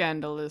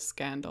scandals.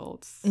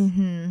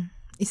 Mm-hmm.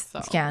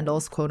 So,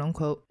 scandals, quote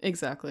unquote.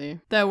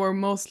 Exactly. That were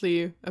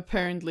mostly,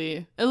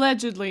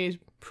 allegedly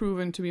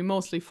proven to be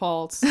mostly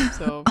false,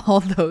 so. All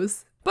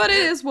those. But it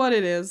is what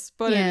it is.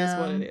 It is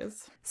what it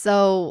is.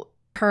 So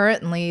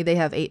currently they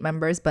have 8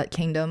 members, but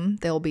Kingdom,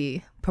 they'll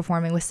be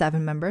performing with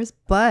 7 members.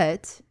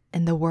 But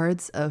in the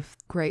words of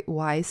great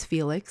wise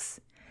Felix,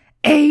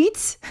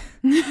 8!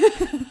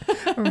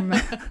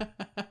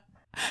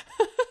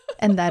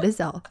 And that is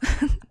all.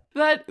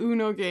 That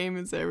Uno game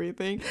is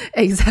everything.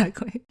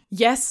 Exactly.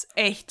 Yes,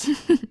 8.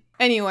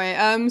 Anyway,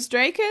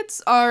 Stray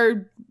Kids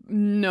are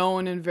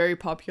known and very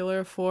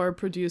popular for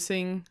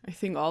producing, I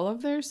think, all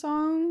of their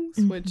songs,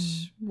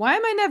 which, why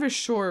am I never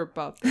sure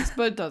about this?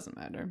 But it doesn't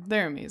matter.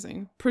 They're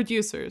amazing.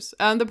 Producers.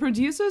 The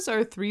producers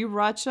are 3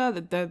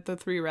 Racha, the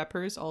 3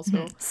 rappers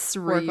also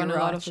work on a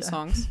lot of the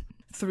songs.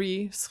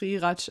 3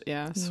 Sriracha.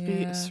 Yeah,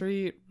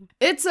 Sri.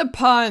 It's a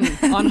pun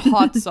on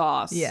hot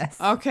sauce. Yes.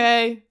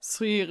 Okay?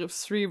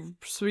 Sriracha.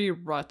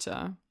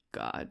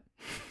 God.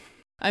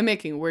 I'm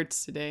making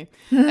words today.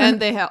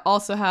 And they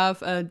also have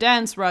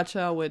Dance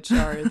Racha, which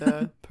are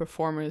the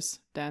performers,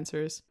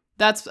 dancers.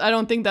 I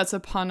don't think that's a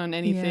pun on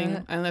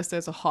anything unless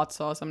there's a hot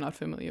sauce I'm not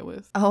familiar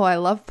with. Oh, I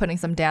love putting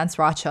some Dance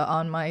Racha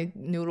on my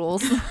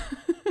noodles.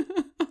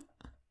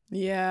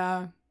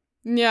 Yeah,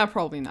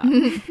 probably not.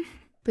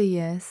 But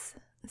yes.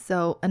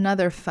 So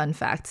another fun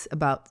fact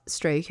about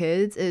Stray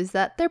Kids is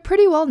that they're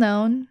pretty well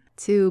known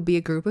to be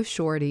a group of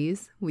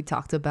shorties. We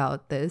talked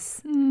about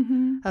this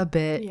a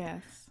bit.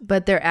 Yes.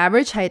 But their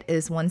average height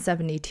is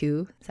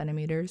 172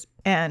 centimeters.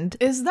 And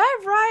is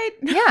that right?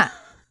 Yeah.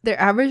 Their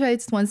average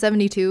height's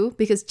 172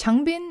 because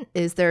Changbin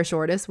is their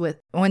shortest with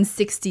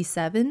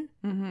 167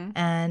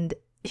 and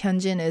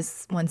Hyunjin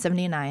is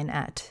 179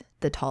 at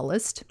the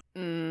tallest.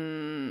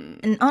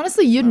 And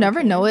honestly, you'd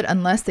never know it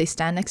unless they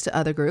stand next to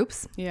other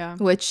groups. Yeah.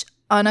 Which,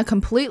 on a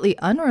completely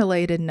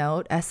unrelated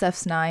note,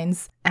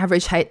 SF9's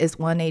average height is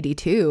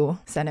 182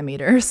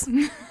 centimeters.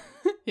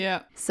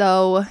 Yeah.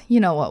 So,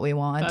 you know what we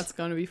want. That's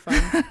gonna be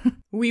fun.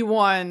 We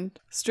want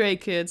Stray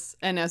Kids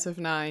and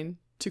SF9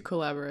 to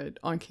collaborate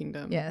on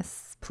Kingdom.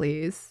 Yes,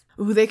 please.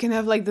 Ooh, they can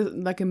have like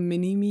a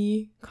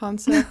mini-me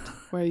concept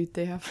where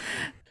they have...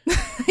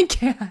 I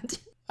can't.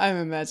 I'm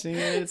imagining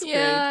it. It's great.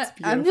 It's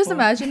I'm just beautiful.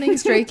 imagining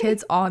Stray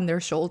Kids on their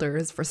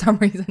shoulders for some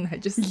reason.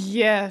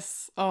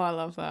 Yes. Oh, I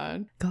love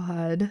that.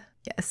 God.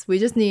 Yes, we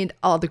just need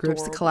all the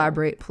groups Adorable. to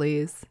collaborate,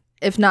 please.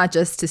 If not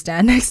just to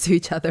stand next to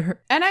each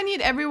other. And I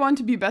need everyone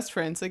to be best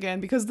friends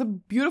again, because the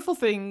beautiful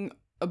thing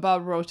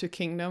about Road to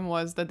Kingdom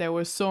was that there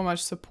was so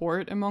much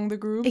support among the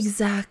groups.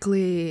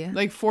 Exactly.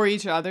 Like for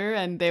each other,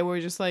 and they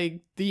were just like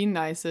the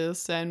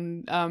nicest,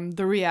 and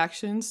the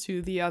reactions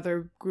to the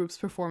other groups'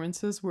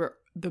 performances were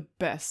the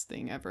best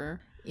thing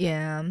ever.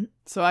 Yeah.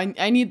 So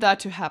I need that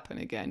to happen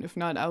again. If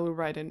not, I will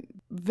write a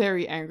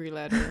very angry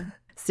letter.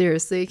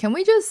 Seriously, can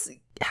we just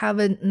have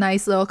a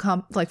nice little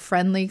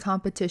friendly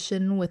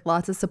competition with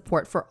lots of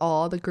support for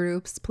all the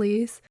groups,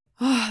 please?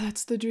 Ah,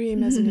 that's the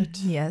dream, isn't it?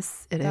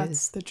 Yes, it is.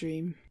 That's the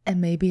dream.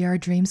 And maybe our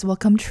dreams will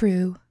come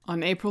true.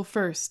 On April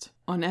 1st,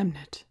 on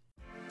Mnet.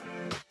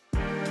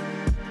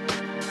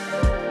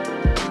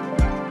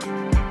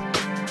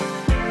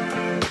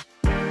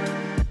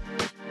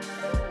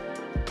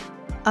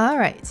 All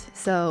right,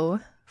 so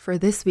for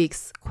this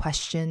week's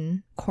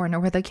question corner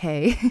with a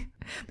K,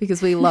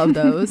 because we love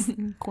those,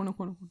 Corner.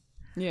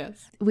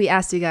 Yes. we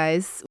asked you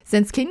guys,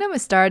 since Kingdom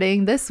is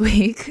starting this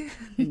week,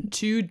 In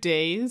 2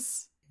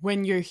 days,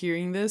 when you're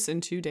hearing this,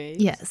 in 2 days.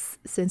 yes,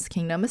 since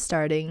Kingdom is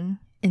starting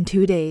in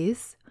 2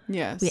 days,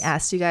 Yes. we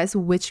asked you guys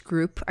which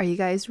group are you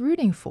guys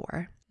rooting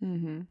for?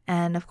 Mm-hmm.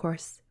 And of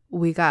course,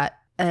 we got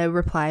a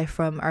reply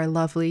from our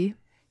lovely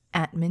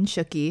 @Min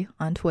Shuki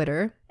on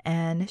Twitter,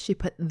 and she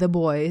put the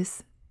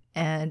boys.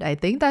 And I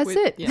think that's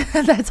it. Yeah.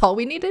 That's all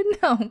we need to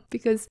know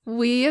because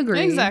we agree.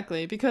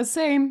 Exactly, because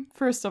same,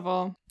 first of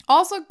all.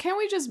 Also, can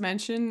we just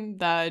mention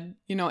that,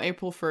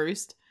 April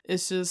 1st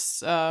is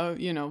just,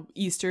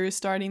 Easter is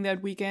starting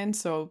that weekend,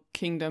 so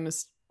Kingdom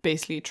is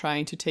basically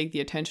trying to take the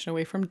attention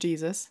away from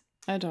Jesus.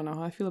 I don't know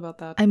how I feel about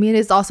that. I mean,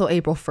 it's also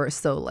April 1st,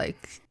 so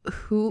like,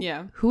 who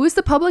is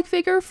the public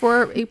figure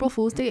for April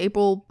Fool's Day?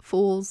 April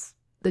Fool's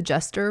the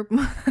Jester?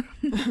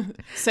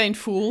 Saint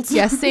Fools.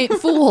 Yes, Saint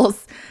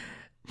Fools.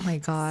 My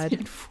God.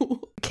 Saint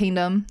Fool.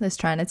 Kingdom is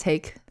trying to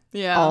take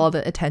Yeah. all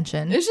the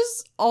attention. It's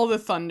just all the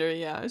thunder,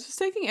 yeah. It's just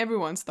taking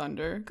everyone's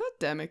thunder. God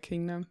damn it,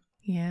 Kingdom.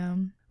 Yeah.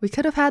 We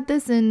could have had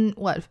this in,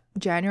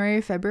 January,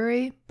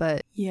 February,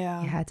 but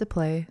Yeah. you had to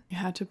play. You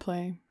had to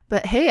play.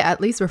 But hey, at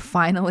least we're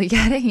finally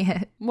getting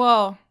it.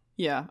 Well,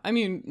 yeah. I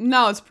mean,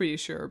 now it's pretty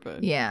sure,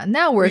 but... Yeah,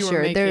 now we're We were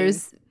sure.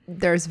 making-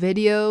 There's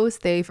videos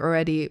they've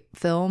already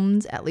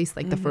filmed, at least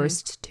like the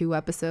first 2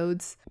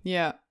 episodes.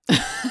 Yeah.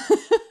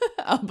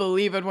 I'll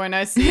believe it when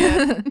I see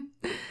it.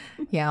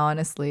 Yeah,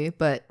 honestly,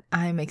 but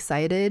I'm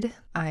excited.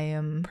 I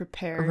am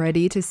Prepared.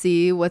 ready to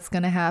see what's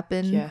going to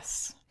happen.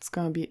 Yes. It's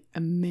gonna be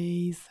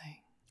amazing.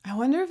 I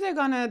wonder if they're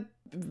gonna,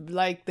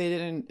 like they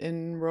did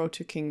in Road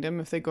to Kingdom,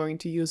 if they're going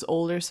to use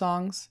older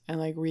songs and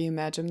like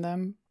reimagine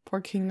them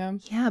for Kingdom.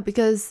 Yeah,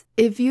 because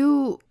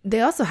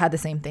they also had the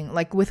same thing,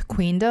 like with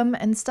Queendom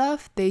and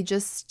stuff, they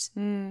just,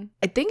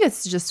 I think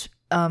it's just,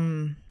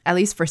 at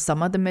least for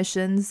some of the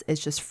missions,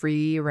 it's just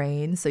free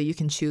reign, so you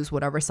can choose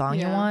whatever song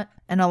you Yeah. want.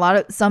 And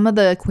some of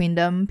the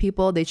Queendom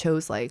people, they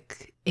chose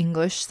like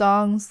English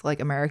songs,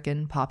 like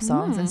American pop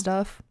songs and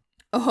stuff.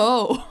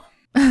 Oh.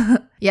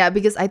 Yeah,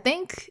 because I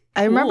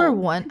remember Cool.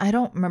 one, I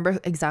don't remember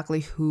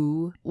exactly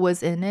who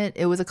was in it.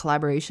 It was a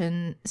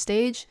collaboration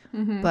stage,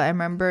 but I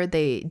remember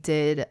they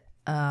did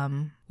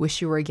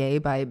Wish You Were Gay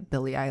by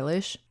Billie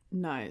Eilish.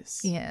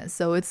 Nice. Yeah,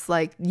 so it's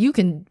like you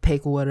can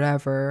pick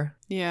whatever.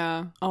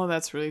 Yeah. Oh,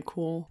 that's really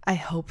cool. I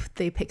hope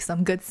they pick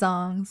some good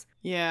songs.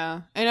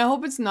 Yeah. And I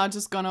hope it's not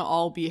just gonna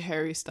all be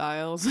Harry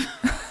Styles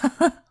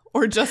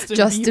or Justin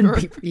Justin Bieber.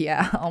 Bieber.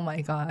 Yeah, oh my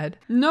God.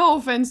 No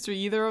offense to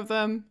either of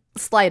them.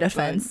 Slight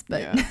offense,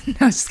 but yeah.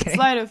 no, just kidding.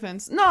 Slight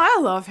offense. No, I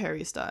love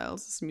Harry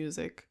Styles'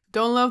 music.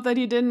 Don't love that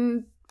he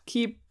didn't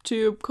keep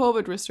to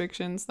COVID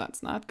restrictions.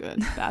 That's not good.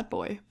 Bad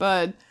boy.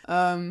 But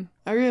I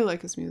really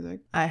like his music.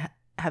 I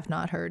have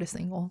not heard a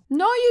single.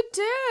 No, you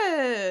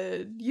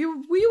did.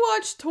 We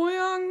watched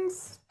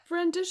Toyoung's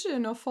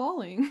rendition of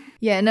Falling.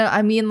 Yeah, no,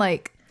 I mean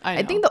like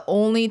I know. think the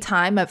only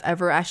time I've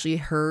ever actually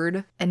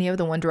heard any of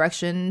the One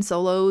Direction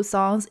solo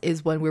songs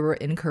is when we were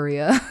in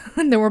Korea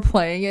and they were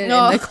playing it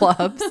in the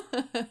clubs.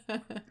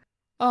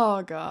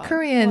 Oh god.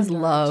 Koreans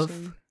One love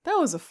Direction. That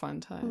was a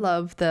fun time.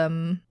 love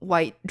them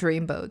white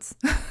dreamboats.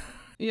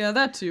 Yeah,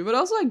 that too. But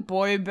also like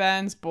boy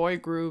bands, boy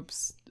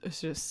groups.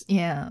 It's just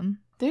Yeah,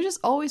 they just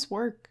always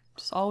work.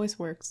 Just always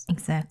works.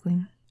 exactly.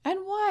 And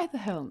why the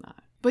hell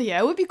not? But yeah,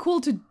 it would be cool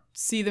to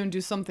see them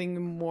do something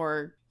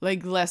more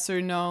like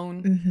lesser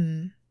known.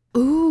 Mm-hmm.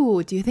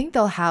 Ooh, do you think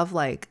they'll have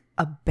like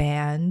a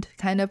band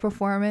kind of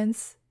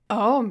performance?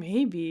 Oh,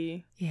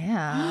 maybe.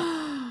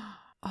 Yeah.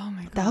 Oh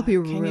my god. That would be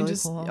Can really you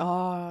just, cool.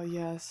 Oh,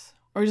 yes.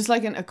 Or just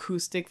like an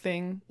acoustic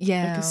thing.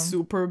 Yeah. Like a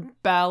super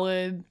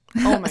ballad.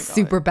 Oh my god.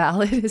 Super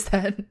ballad, is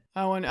that?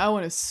 I want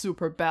a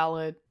super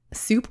ballad.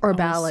 Soup or I want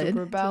a ballad?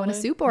 super Do you want a ballad.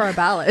 soup or a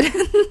ballad?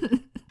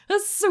 A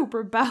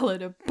super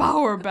ballad, a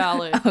power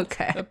ballad.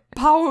 Okay. A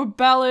power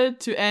ballad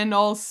to end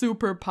all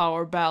super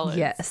power ballads.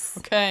 Yes.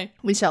 Okay.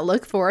 We shall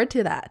look forward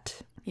to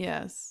that.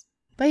 Yes.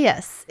 But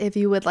yes, if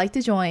you would like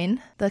to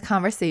join the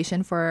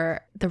conversation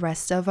for the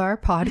rest of our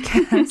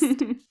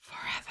podcast,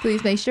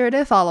 please make sure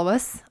to follow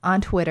us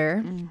on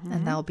Twitter,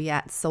 and that'll be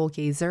at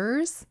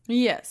Soulgazers.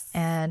 Yes.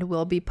 And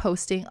we'll be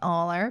posting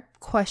all our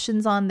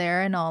questions on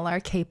there and all our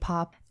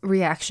K-pop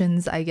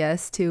reactions, I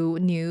guess, to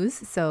news.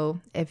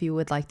 So if you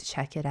would like to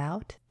check it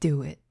out,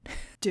 do it.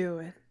 Do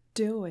it.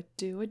 Do it.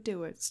 Do it.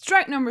 Do it.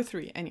 Strike number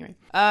 3. Anyway,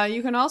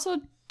 you can also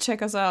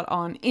check us out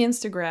on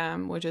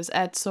Instagram, which is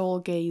at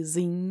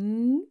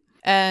Soulgazing.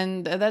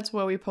 And that's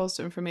where we post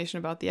information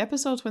about the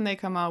episodes when they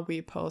come out.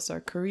 We post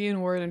our Korean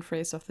word and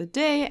phrase of the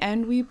day,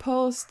 and we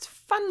post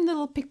fun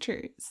little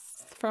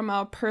pictures from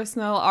our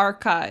personal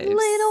archives.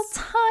 Little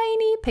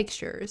tiny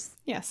pictures.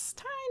 Yes,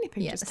 tiny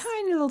pictures, Yes.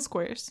 tiny little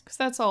squares, because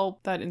that's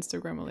all that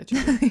Instagram will let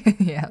you do.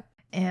 Yeah.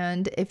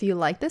 And if you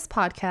like this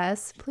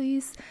podcast,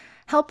 please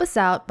help us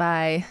out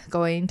by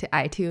going to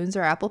iTunes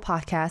or Apple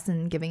Podcasts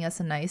and giving us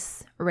a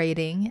nice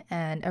rating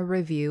and a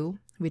review.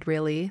 We'd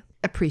really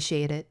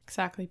appreciate it.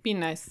 Exactly. Be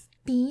nice.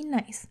 Be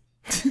nice.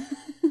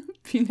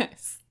 Be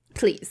nice.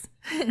 Please.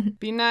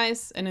 Be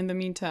nice, and in the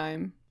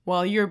meantime,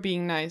 while you're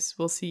being nice,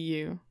 we'll see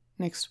you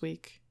next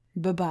week.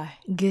 Bye-bye.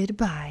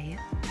 Goodbye.